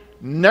pew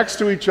next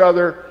to each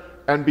other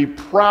and be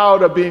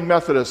proud of being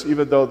Methodists,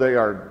 even though they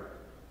are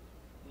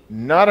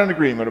not in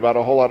agreement about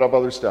a whole lot of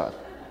other stuff.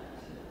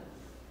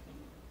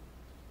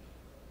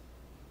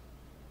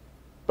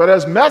 But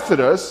as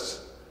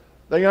Methodists,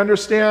 they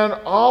understand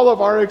all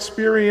of our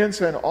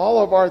experience and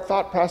all of our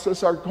thought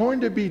process are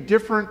going to be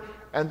different,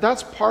 and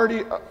that's part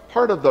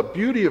of the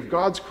beauty of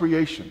God's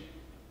creation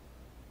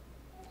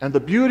and the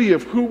beauty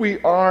of who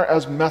we are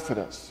as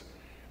Methodists.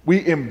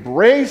 We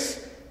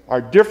embrace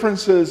our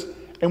differences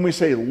and we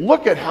say,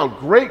 look at how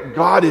great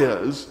God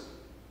is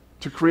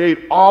to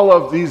create all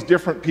of these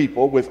different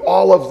people with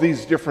all of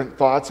these different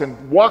thoughts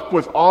and walk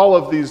with all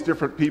of these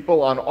different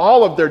people on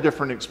all of their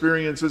different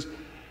experiences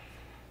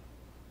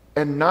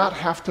and not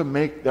have to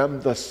make them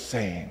the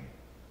same.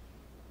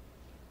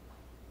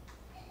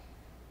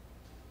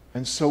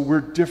 And so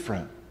we're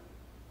different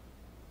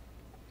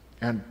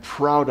and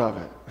proud of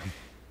it.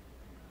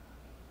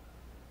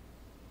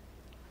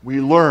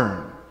 We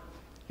learn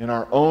in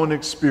our own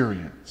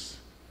experience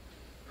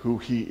who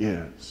he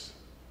is.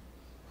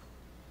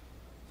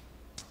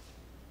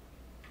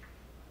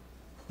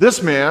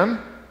 This man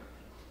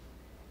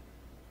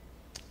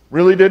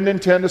really didn't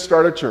intend to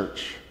start a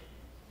church,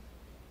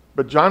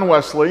 but John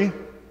Wesley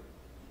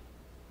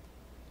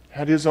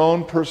had his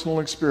own personal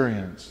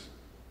experience.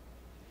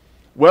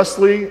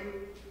 Wesley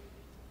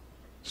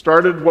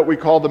started what we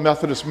call the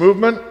Methodist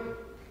movement,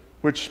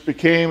 which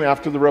became,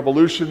 after the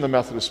Revolution, the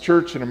Methodist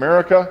Church in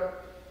America.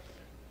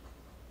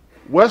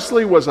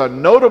 Wesley was a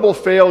notable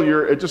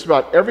failure at just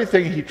about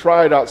everything he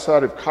tried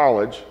outside of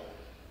college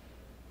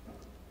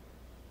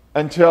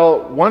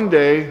until one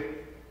day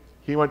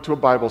he went to a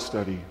Bible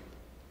study.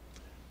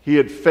 He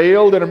had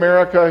failed in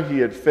America. He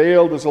had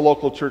failed as a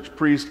local church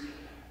priest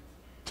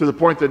to the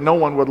point that no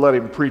one would let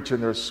him preach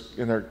in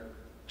their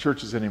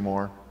churches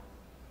anymore.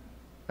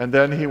 And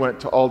then he went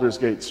to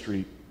Aldersgate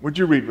Street. Would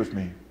you read with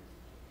me?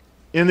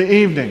 In the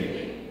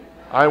evening,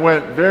 I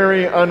went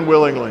very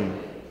unwillingly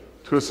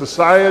to a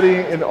society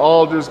in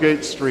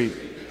Aldersgate Street,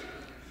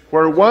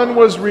 where one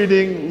was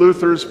reading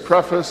Luther's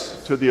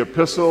preface to the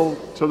Epistle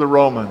to the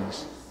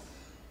Romans.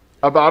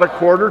 About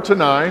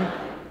 8:45,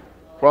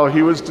 while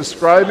he was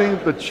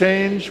describing the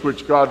change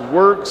which God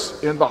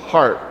works in the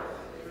heart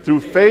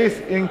through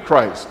faith in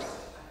Christ,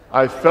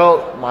 I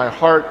felt my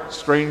heart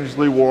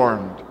strangely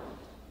warmed.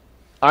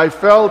 I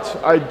felt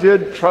I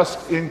did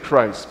trust in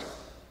Christ,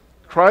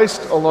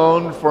 Christ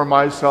alone for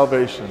my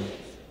salvation,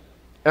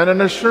 and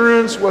an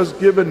assurance was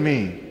given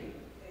me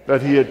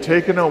that he had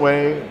taken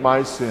away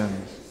my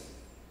sins,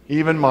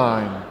 even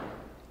mine,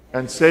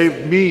 and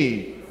saved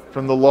me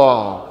from the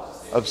law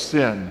of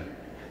sin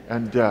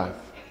and death.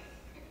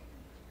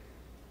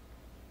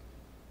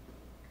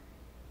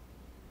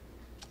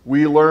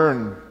 We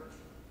learn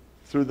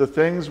through the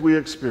things we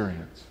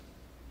experience.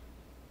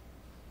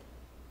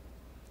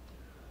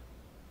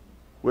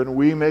 When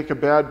we make a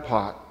bad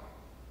pot,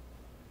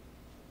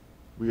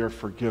 we are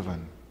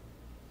forgiven.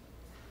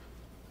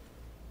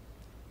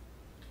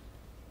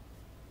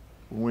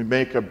 When we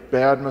make a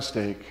bad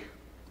mistake,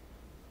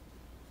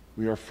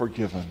 we are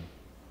forgiven.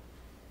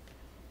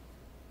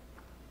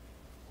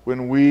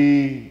 When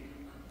we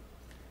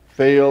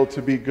fail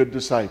to be good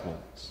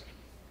disciples,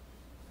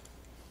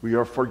 we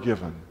are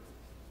forgiven.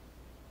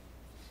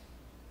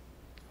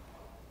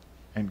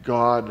 And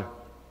God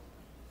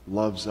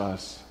loves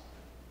us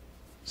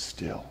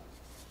still.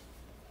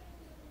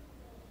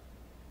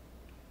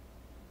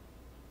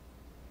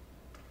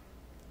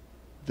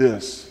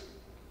 This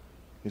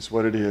is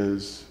what it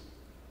is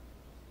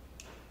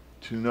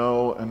to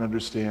know and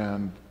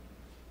understand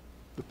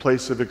the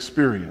place of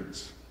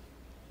experience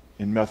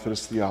in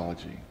Methodist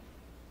theology.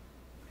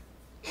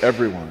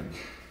 Everyone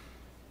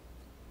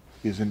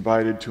is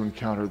invited to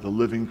encounter the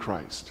living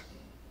Christ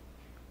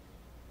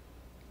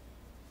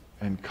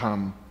and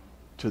come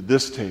to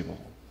this table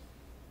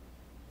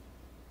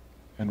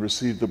and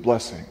receive the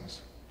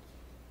blessings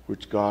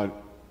which God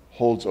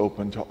holds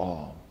open to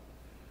all.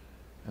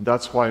 And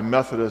that's why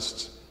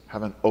Methodists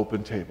have an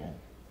open table,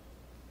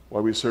 why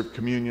we serve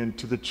communion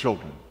to the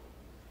children,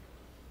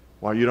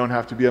 why you don't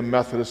have to be a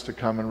Methodist to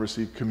come and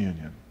receive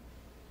communion.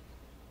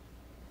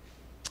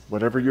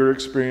 Whatever your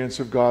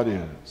experience of God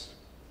is,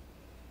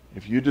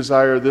 if you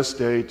desire this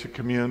day to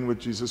commune with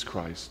Jesus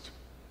Christ,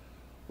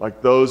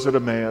 like those at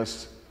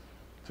Emmaus,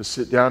 to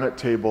sit down at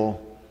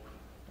table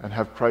and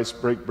have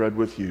Christ break bread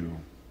with you,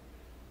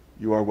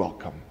 you are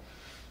welcome.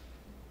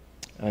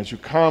 And as you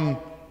come,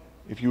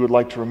 if you would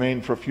like to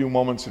remain for a few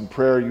moments in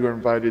prayer, you are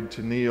invited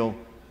to kneel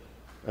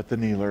at the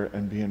kneeler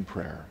and be in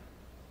prayer.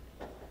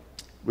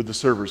 Would the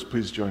servers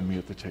please join me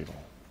at the table?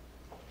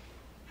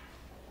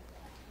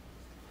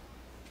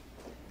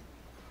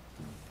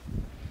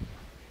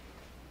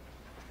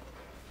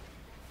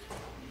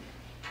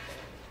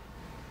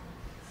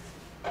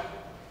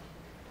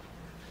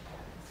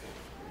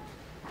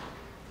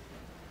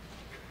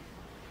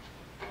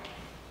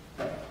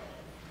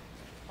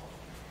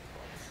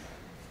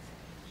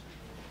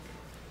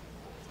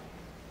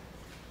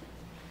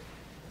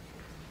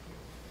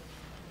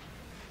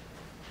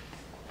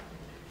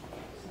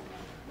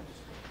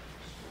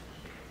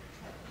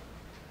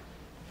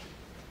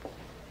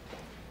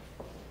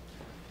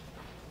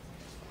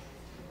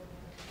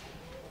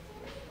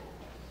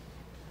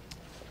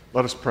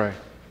 Let us pray.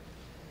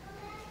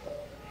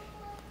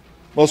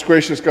 Most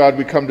gracious God,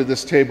 we come to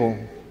this table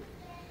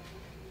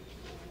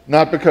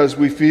not because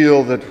we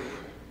feel that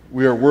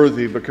we are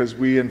worthy, because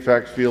we in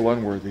fact feel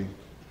unworthy.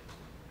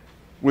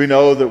 We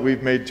know that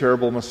we've made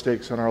terrible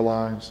mistakes in our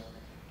lives.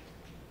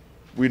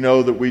 We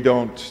know that we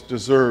don't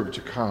deserve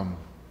to come.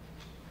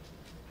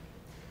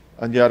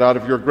 And yet, out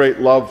of your great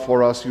love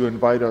for us, you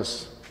invite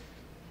us,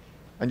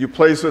 and you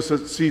place us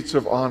at seats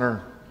of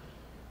honor.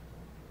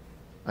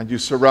 And you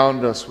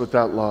surround us with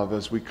that love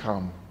as we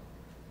come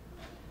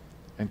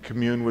and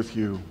commune with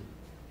you.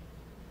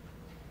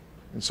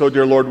 And so,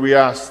 dear Lord, we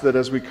ask that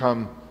as we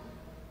come,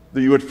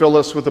 that you would fill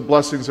us with the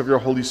blessings of your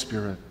Holy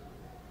Spirit,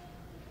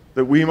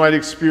 that we might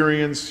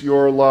experience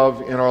your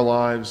love in our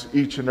lives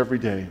each and every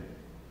day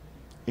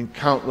in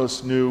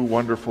countless new,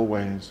 wonderful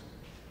ways.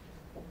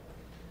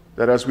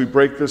 That as we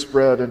break this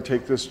bread and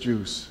take this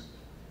juice,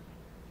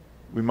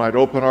 we might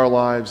open our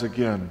lives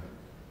again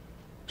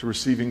to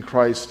receiving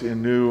Christ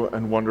in new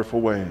and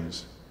wonderful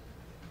ways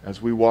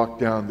as we walk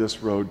down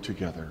this road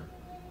together.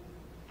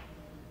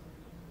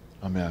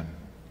 Amen.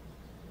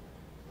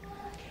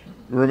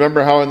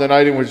 Remember how in the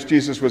night in which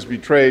Jesus was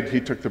betrayed,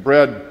 he took the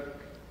bread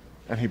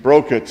and he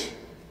broke it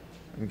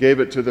and gave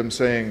it to them,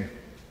 saying,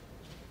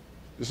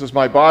 "This is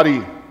my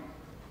body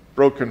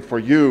broken for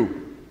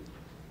you.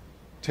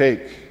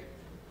 Take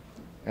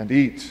and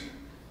eat.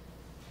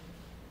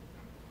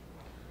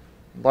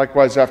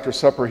 Likewise, after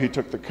supper, he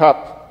took the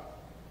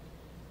cup,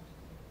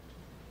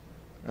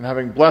 and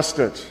having blessed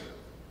it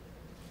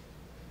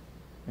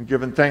and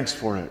given thanks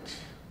for it,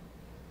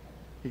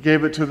 he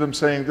gave it to them,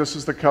 saying, "This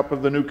is the cup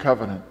of the new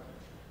covenant,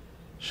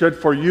 shed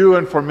for you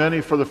and for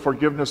many for the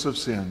forgiveness of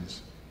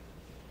sins.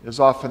 As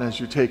often as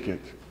you take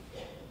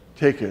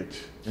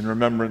it in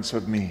remembrance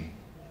of me."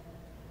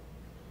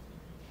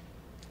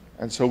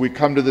 And so we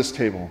come to this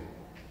table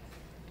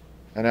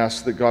and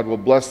ask that God will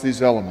bless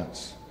these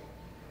elements,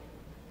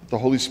 that the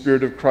Holy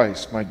Spirit of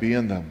Christ might be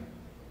in them,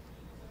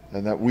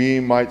 and that we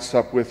might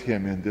sup with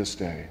him in this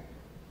day.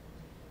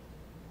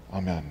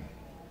 Amen.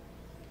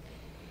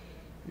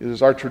 It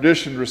is our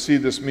tradition to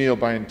receive this meal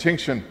by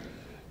intinction.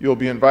 You will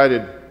be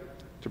invited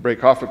to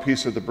break off a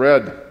piece of the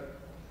bread,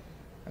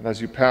 and as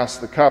you pass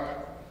the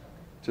cup,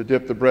 to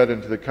dip the bread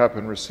into the cup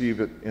and receive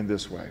it in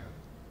this way.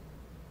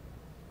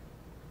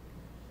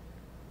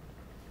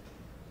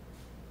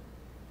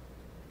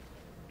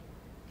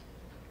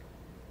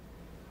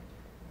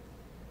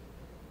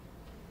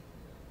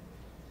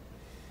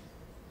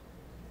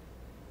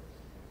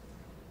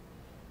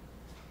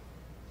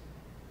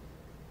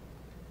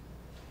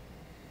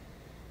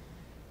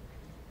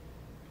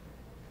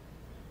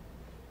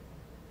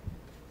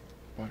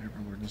 Body of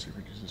our Lord and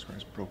Savior Jesus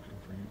Christ, broken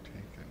for you, take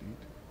and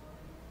eat.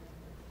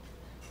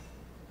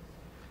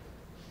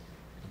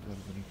 The blood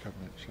of the new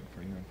covenant shed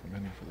for you and for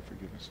many for the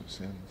forgiveness of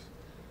sins.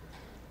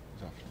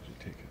 As often as you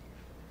take it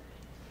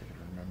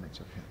in remembrance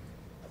of him.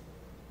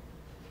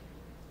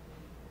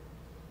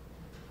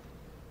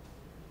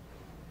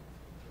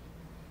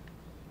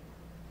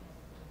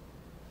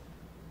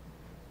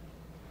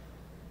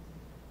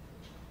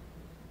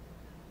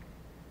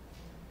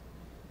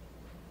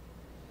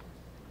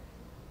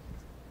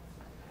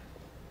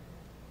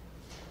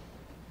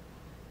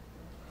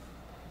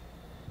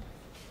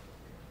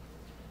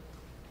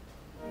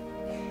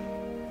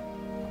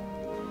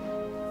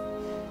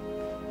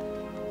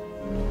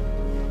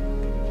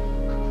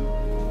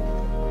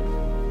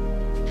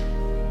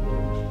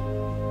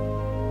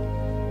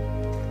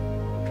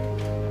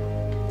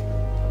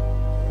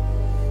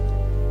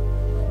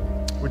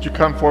 Would you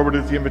come forward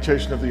at the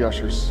invitation of the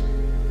ushers?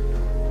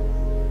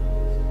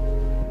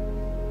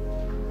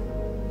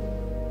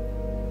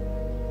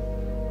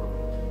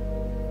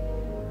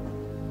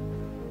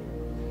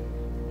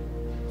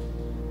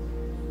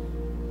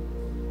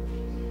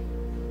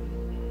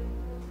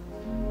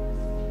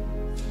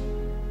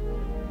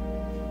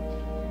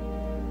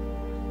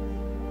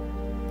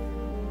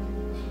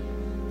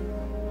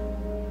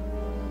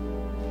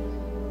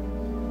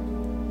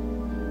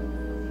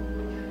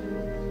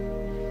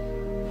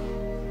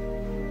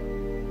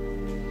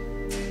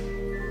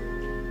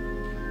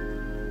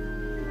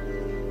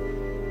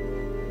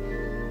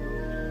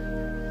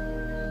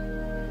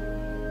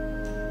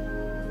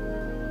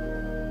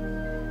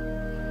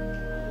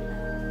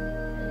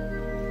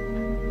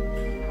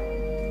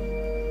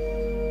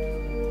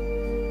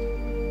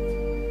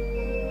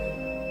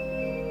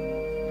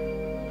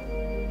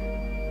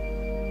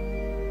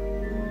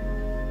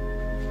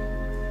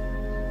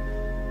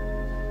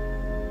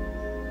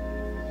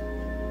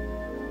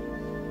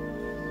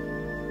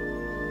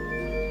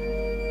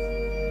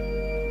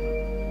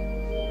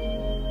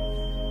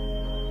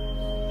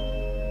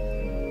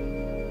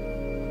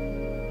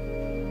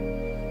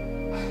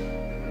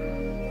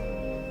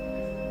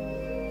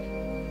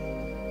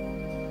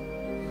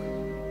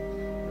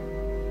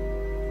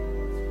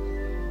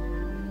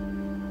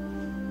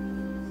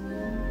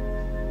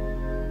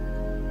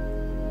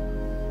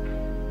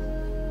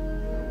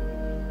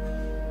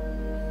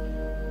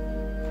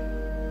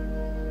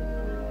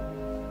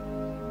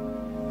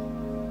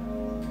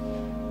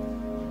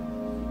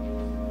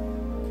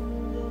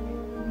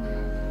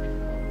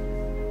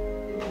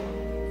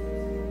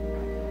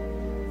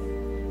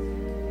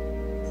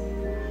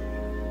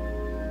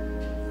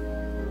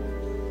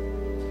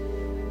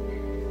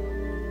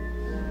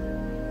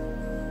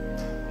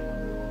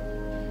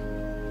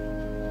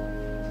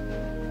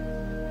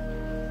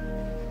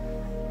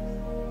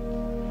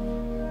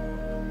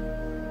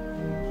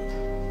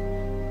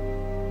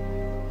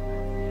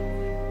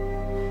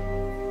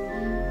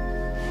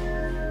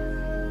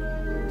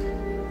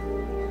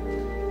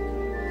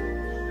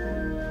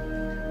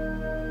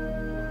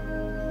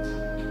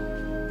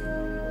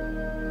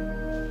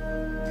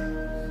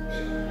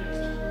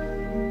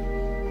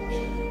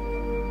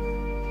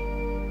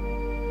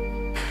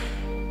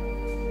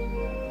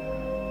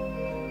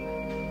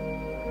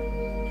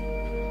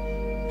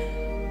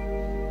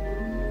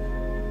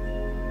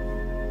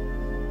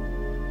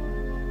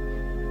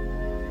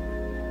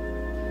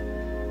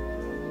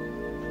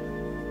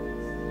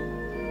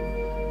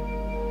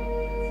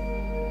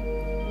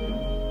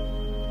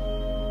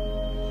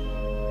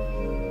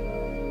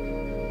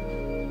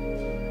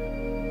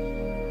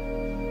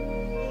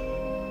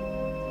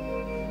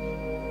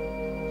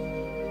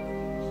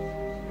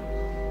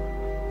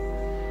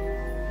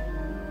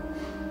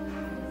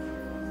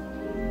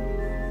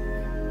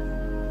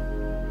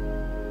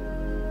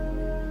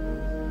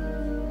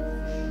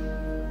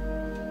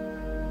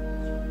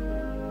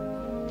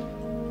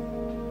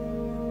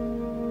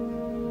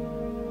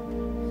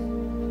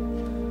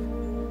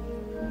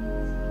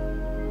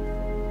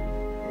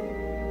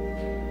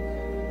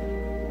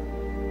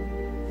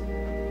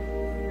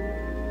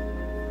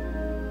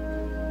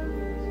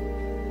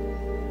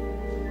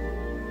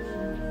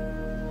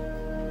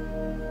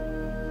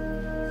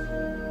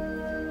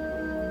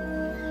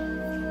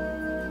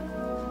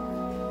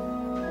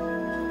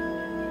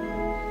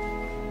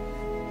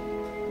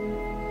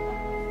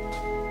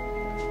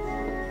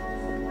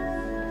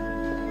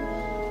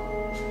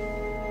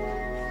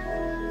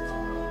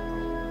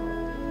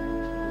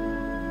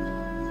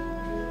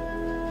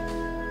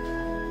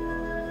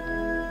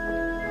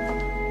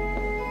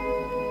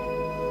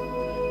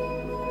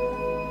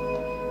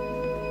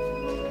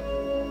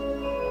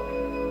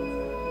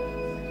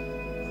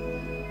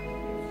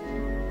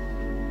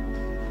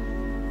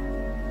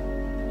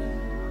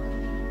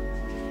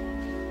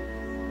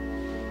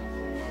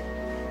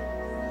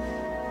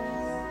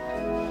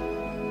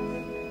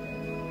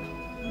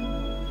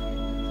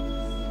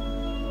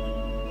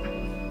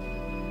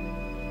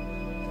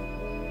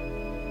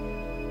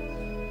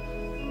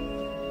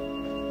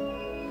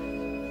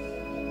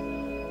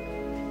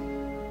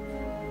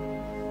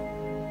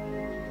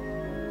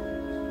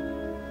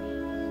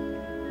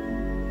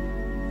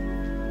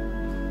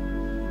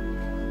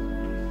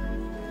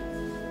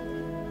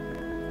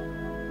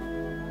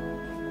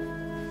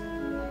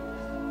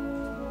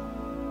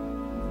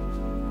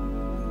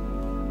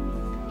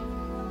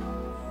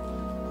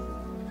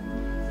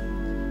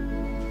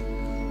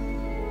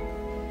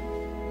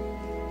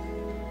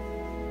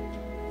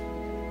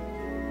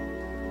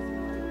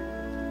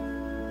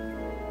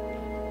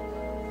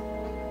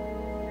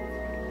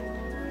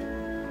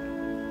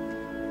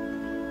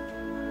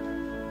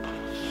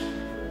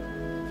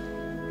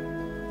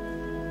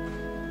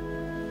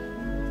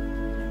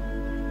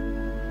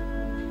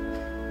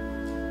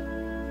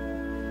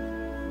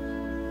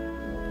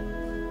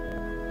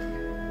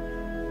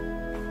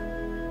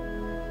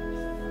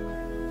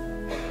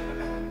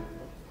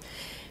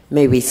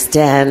 May we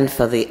stand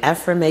for the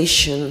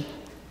affirmation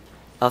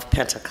of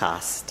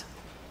Pentecost.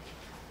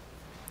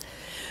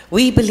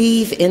 We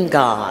believe in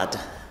God,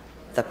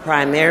 the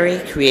primary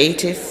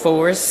creative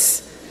force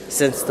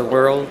since the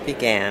world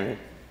began,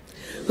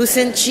 who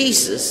sent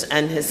Jesus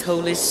and his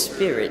Holy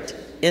Spirit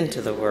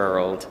into the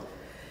world.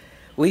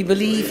 We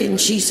believe in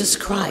Jesus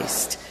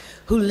Christ,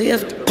 who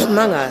lived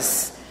among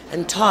us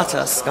and taught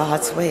us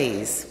God's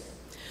ways,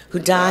 who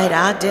died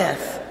our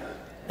death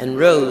and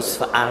rose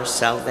for our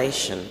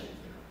salvation.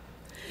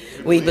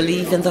 We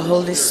believe in the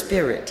Holy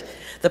Spirit,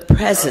 the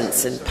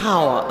presence and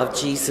power of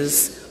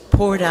Jesus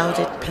poured out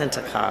at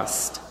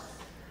Pentecost,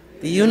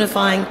 the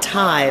unifying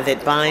tie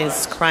that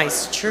binds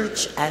Christ's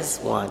church as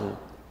one.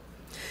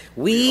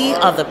 We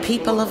are the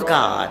people of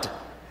God.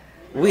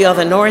 We are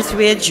the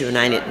Northridge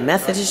United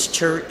Methodist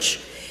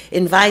Church,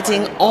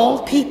 inviting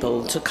all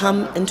people to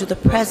come into the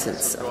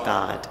presence of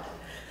God,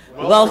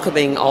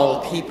 welcoming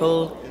all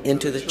people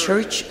into the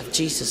Church of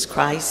Jesus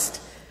Christ,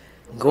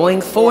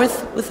 going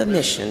forth with a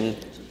mission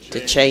to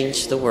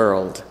change the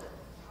world.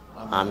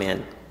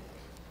 Amen.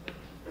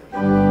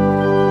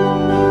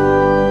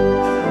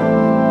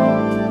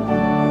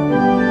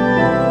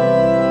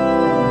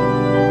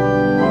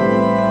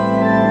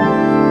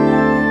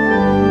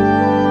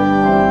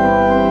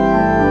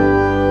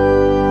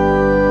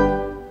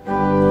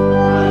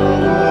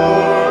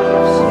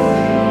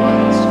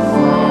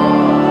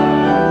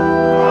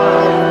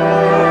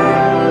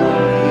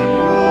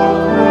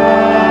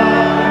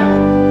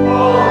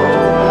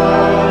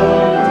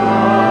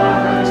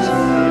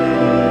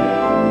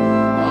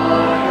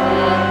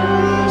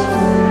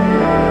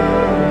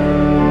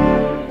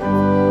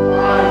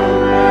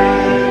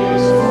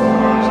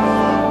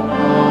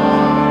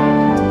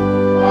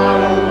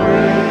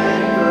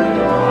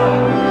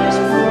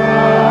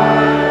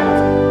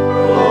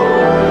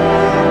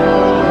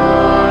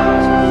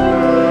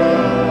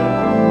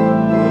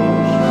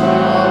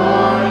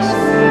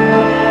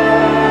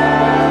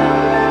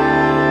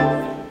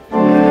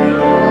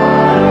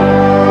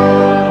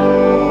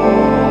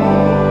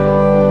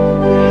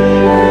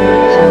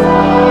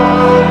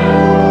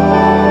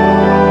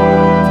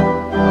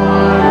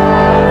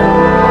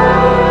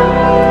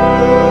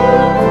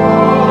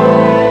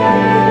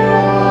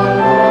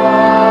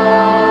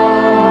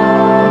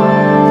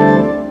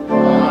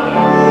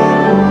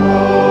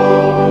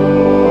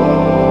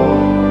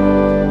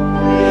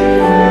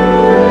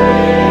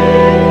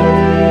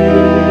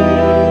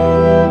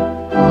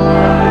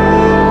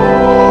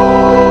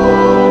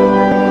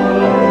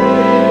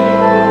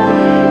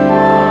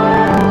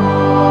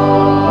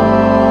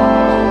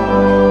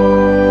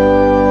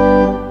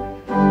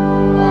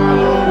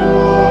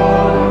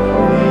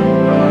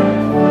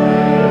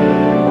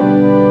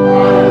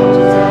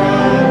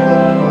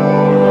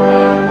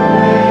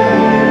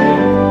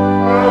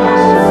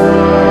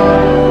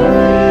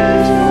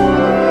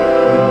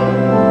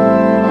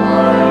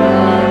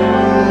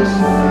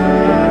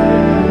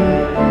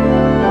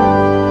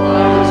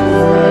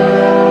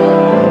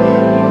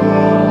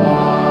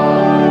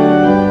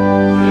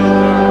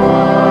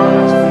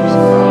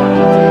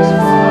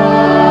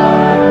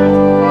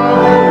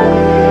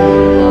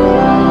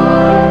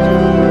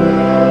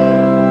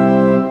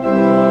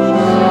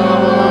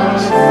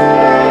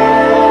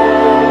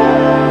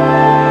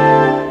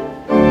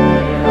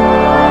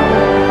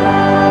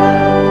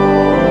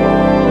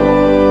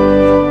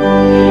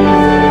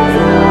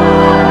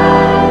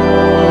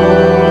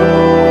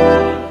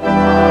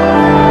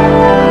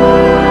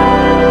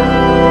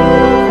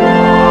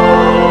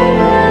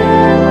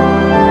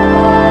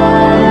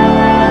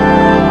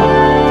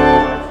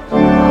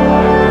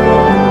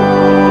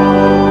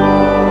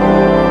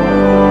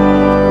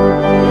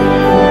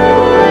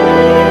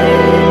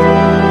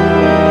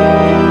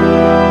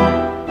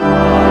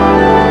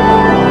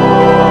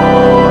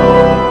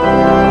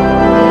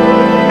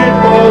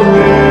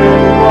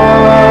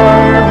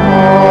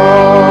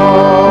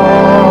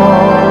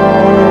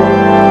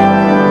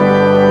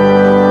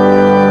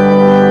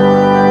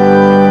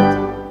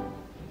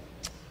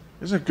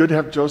 Isn't it good to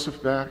have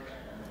Joseph back?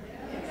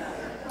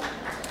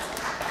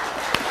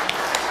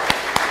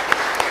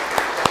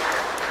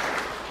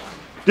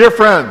 Dear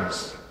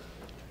friends,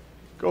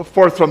 go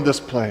forth from this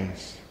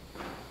place.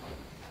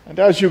 And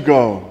as you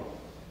go,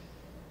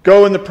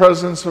 go in the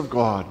presence of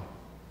God.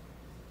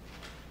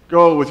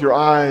 Go with your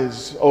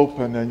eyes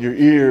open and your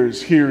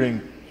ears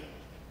hearing,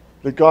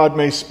 that God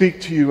may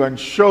speak to you and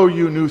show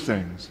you new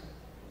things.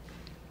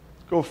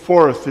 Go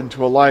forth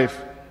into a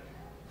life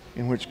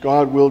in which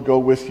God will go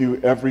with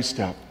you every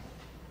step.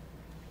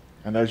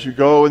 And as you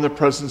go in the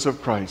presence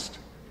of Christ,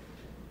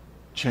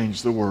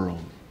 change the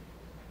world.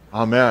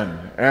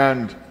 Amen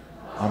and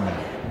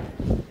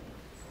amen.